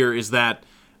head here. Is that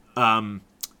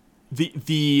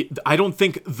the I don't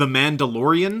think The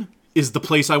Mandalorian is the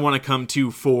place I want to come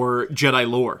to for Jedi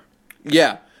lore.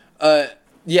 Yeah.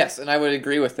 Yes, and I would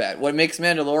agree with that. What makes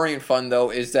Mandalorian fun,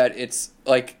 though, is that it's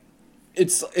like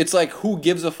who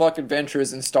gives a fuck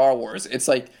adventures in Star Wars. It's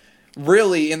like,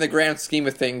 really, in the grand scheme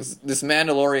of things, this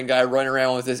Mandalorian guy running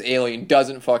around with this alien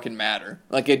doesn't fucking matter.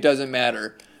 Like, it doesn't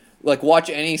matter. Like, watch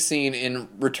any scene in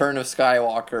Return of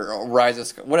Skywalker or Rise of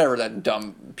Skywalker, whatever that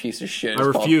dumb piece of shit is I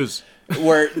refuse. Called,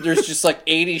 where there's just like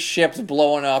 80 ships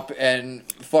blowing up and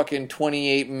fucking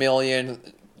 28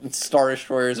 million Star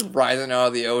Destroyers rising out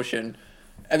of the ocean,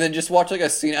 and then just watch like a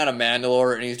scene out of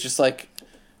Mandalore, and he's just like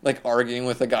arguing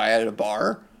with a guy at a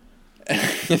bar.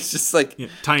 It's just like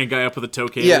tying a guy up with a tow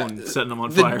cable and setting him on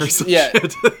fire. The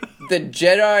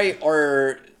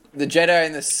Jedi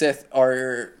and the Sith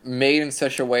are made in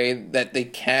such a way that they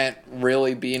can't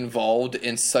really be involved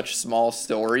in such small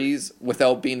stories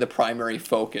without being the primary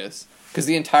focus. Because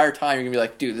the entire time you're gonna be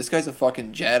like, dude, this guy's a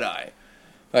fucking Jedi,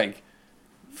 like.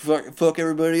 Fuck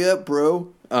everybody up,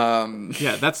 bro.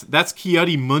 Yeah, that's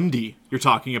Ki-Adi-Mundi you're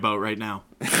talking about right now.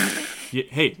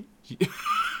 Hey.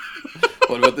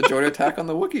 What about the joint attack on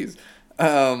the Wookiees?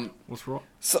 What's wrong?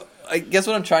 So I guess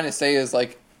what I'm trying to say is,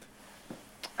 like,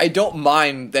 I don't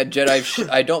mind that Jedi have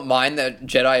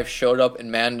showed up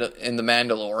in the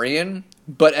Mandalorian,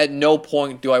 but at no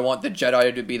point do I want the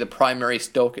Jedi to be the primary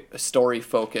story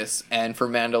focus, and for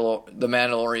the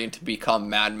Mandalorian to become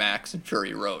Mad Max and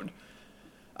Fury Road.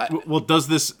 Well, does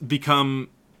this become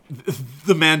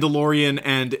the Mandalorian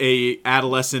and a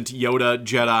adolescent Yoda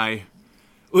Jedi?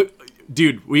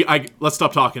 Dude, let's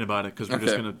stop talking about it, because we're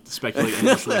just going to speculate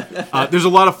endlessly. There's a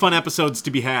lot of fun episodes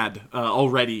to be had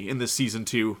already in this season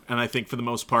 2, and I think for the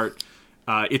most part,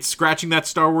 it's scratching that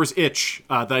Star Wars itch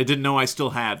that I didn't know I still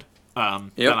had.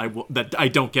 That I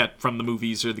don't get from the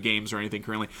movies or the games or anything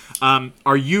currently.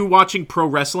 Are you watching pro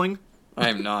wrestling? I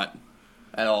am not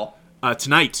at all.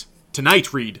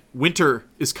 Tonight, Reed, winter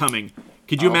is coming.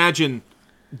 Could you imagine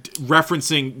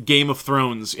referencing Game of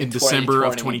Thrones in December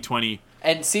of 2020?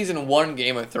 And season 1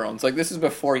 Game of Thrones. Like, this is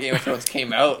before Game of Thrones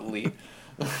came out, Lee.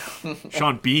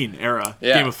 Sean Bean era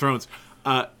Game of Thrones.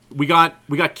 We got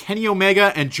Kenny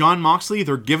Omega and Jon Moxley.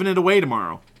 They're giving it away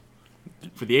tomorrow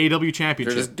for the AEW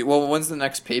Championship. When's the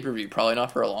next pay-per-view? Probably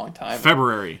not for a long time.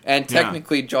 February. And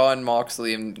technically, Jon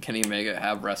Moxley and Kenny Omega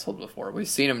have wrestled before. We've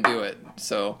seen them do it,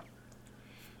 so...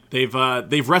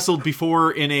 They've wrestled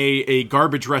before in a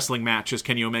garbage wrestling match, as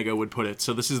Kenny Omega would put it.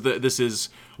 So this is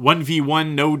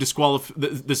 1v1, no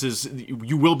this is,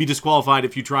 you will be disqualified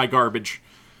if you try garbage.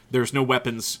 There's no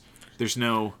weapons. There's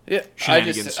no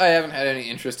shenanigans. I haven't had any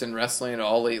interest in wrestling at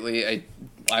all lately.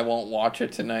 I won't watch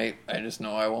it tonight. I just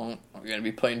know I won't. I'm gonna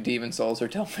be playing Demon Souls or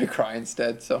Devil May Cry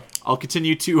instead. So I'll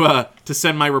continue to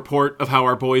send my report of how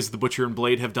our boys, the Butcher and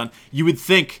Blade, have done. You would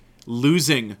think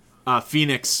losing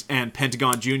Phoenix and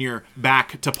Pentagon Jr.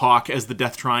 back to Pac as the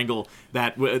Death Triangle,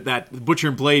 that Butcher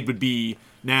and Blade would be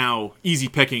now easy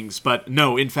pickings, but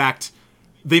no, in fact,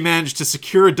 they managed to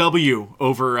secure a W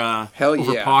over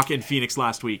Pac and Phoenix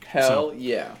last week.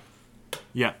 Yeah.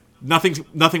 Nothing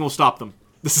will stop them.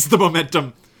 This is the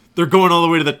momentum. They're going all the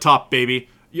way to the top, baby.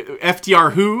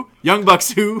 FTR who? Young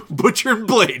Bucks who? Butcher and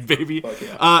Blade, baby.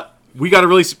 Yeah. We got to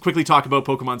really quickly talk about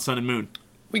Pokemon Sun and Moon.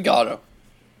 We gotta.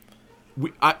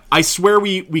 I swear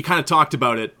we kind of talked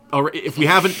about it. If we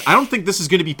haven't, I don't think this is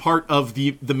going to be part of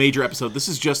the major episode. This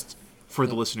is just for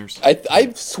the listeners.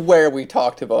 I swear we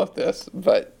talked about this,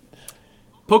 but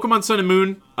Pokemon Sun and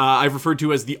Moon, I've referred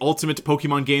to as the ultimate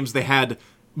Pokemon games. They had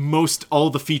all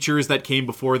the features that came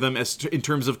before them in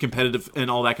terms of competitive and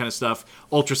all that kind of stuff.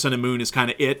 Ultra Sun and Moon is kind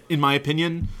of it, in my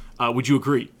opinion. Would you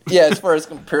agree? Yeah, as far as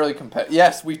purely competitive.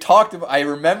 Yes, we talked about. I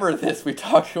remember this. We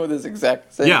talked about this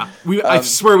exact thing. Yeah, I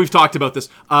swear we've talked about this.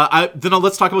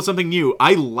 Let's talk about something new.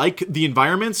 I like the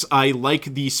environments. I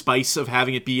like the spice of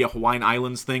having it be a Hawaiian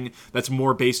Islands thing that's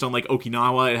more based on like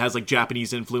Okinawa. It has like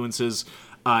Japanese influences.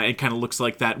 It kind of looks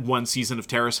like that one season of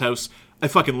Terrace House. I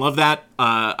fucking love that.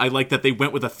 I like that they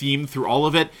went with a theme through all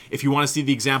of it. If you want to see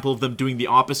the example of them doing the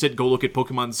opposite, go look at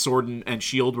Pokemon Sword and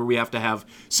Shield, where we have to have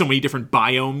so many different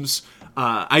biomes.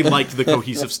 I liked the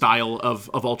cohesive style of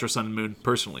Ultra Sun and Moon,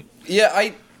 personally. Yeah,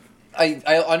 I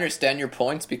understand your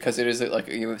points, because it is, like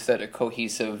you said, a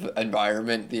cohesive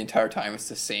environment the entire time. It's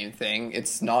the same thing.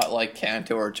 It's not like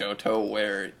Kanto or Johto,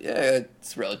 where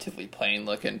it's relatively plain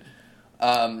looking.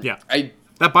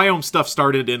 That biome stuff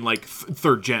started in, like,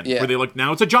 3rd gen, where they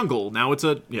now it's a jungle, now it's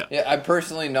a, Yeah, I'm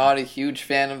personally not a huge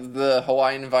fan of the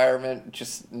Hawaiian environment,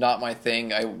 just not my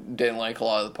thing. I didn't like a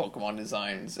lot of the Pokemon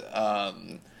designs,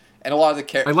 and a lot of the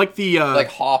characters. I like the,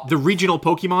 Hop. The regional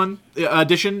Pokemon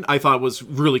edition, I thought was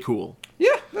really cool.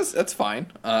 Yeah, that's fine.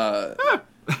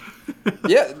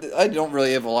 Yeah, I don't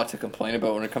really have a lot to complain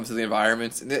about when it comes to the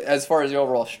environments. As far as the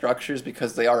overall structures,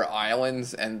 because they are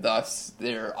islands, and thus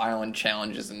they're island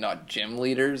challenges and not gym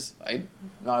leaders, I'm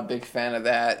not a big fan of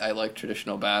that. I like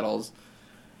traditional battles.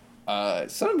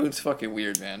 Sun and Moon's fucking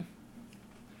weird, man.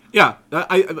 Yeah,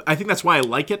 I think that's why I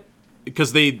like it,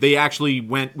 because they actually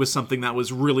went with something that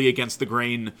was really against the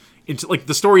grain. Into, like,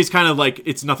 the story's kind of like,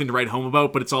 it's nothing to write home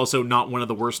about, but it's also not one of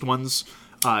the worst ones.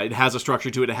 It has a structure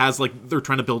to it. It has, like, they're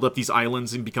trying to build up these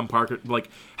islands and become part, like,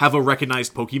 have a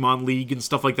recognized Pokemon League and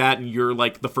stuff like that, and you're,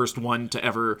 like, the first one to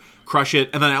ever crush it.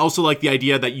 And then I also like the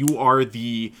idea that you are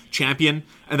the champion,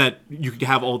 and that you can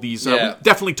have all these... We've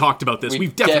definitely talked about this.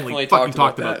 We've definitely fucking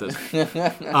talked about this.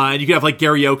 And you can have, like,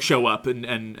 Gary Oak show up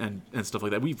and stuff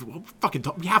like that. We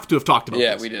have to have talked about this.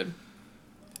 Yeah, we did.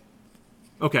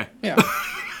 Okay. Yeah.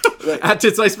 At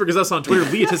Tits Iceberg is us on Twitter.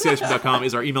 lee@titstheIceberg.com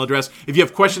is our email address. If you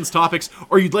have questions, topics,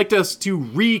 or you'd like us to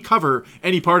recover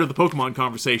any part of the Pokemon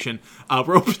conversation,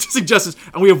 we're open to suggestions.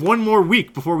 And we have one more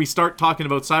week before we start talking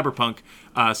about Cyberpunk.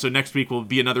 So next week will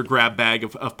be another grab bag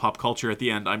of pop culture at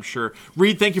the end, I'm sure.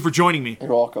 Reed, thank you for joining me.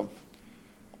 You're welcome.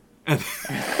 And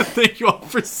thank you all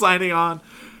for signing up.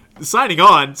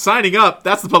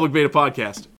 That's the Public Beta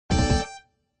Podcast.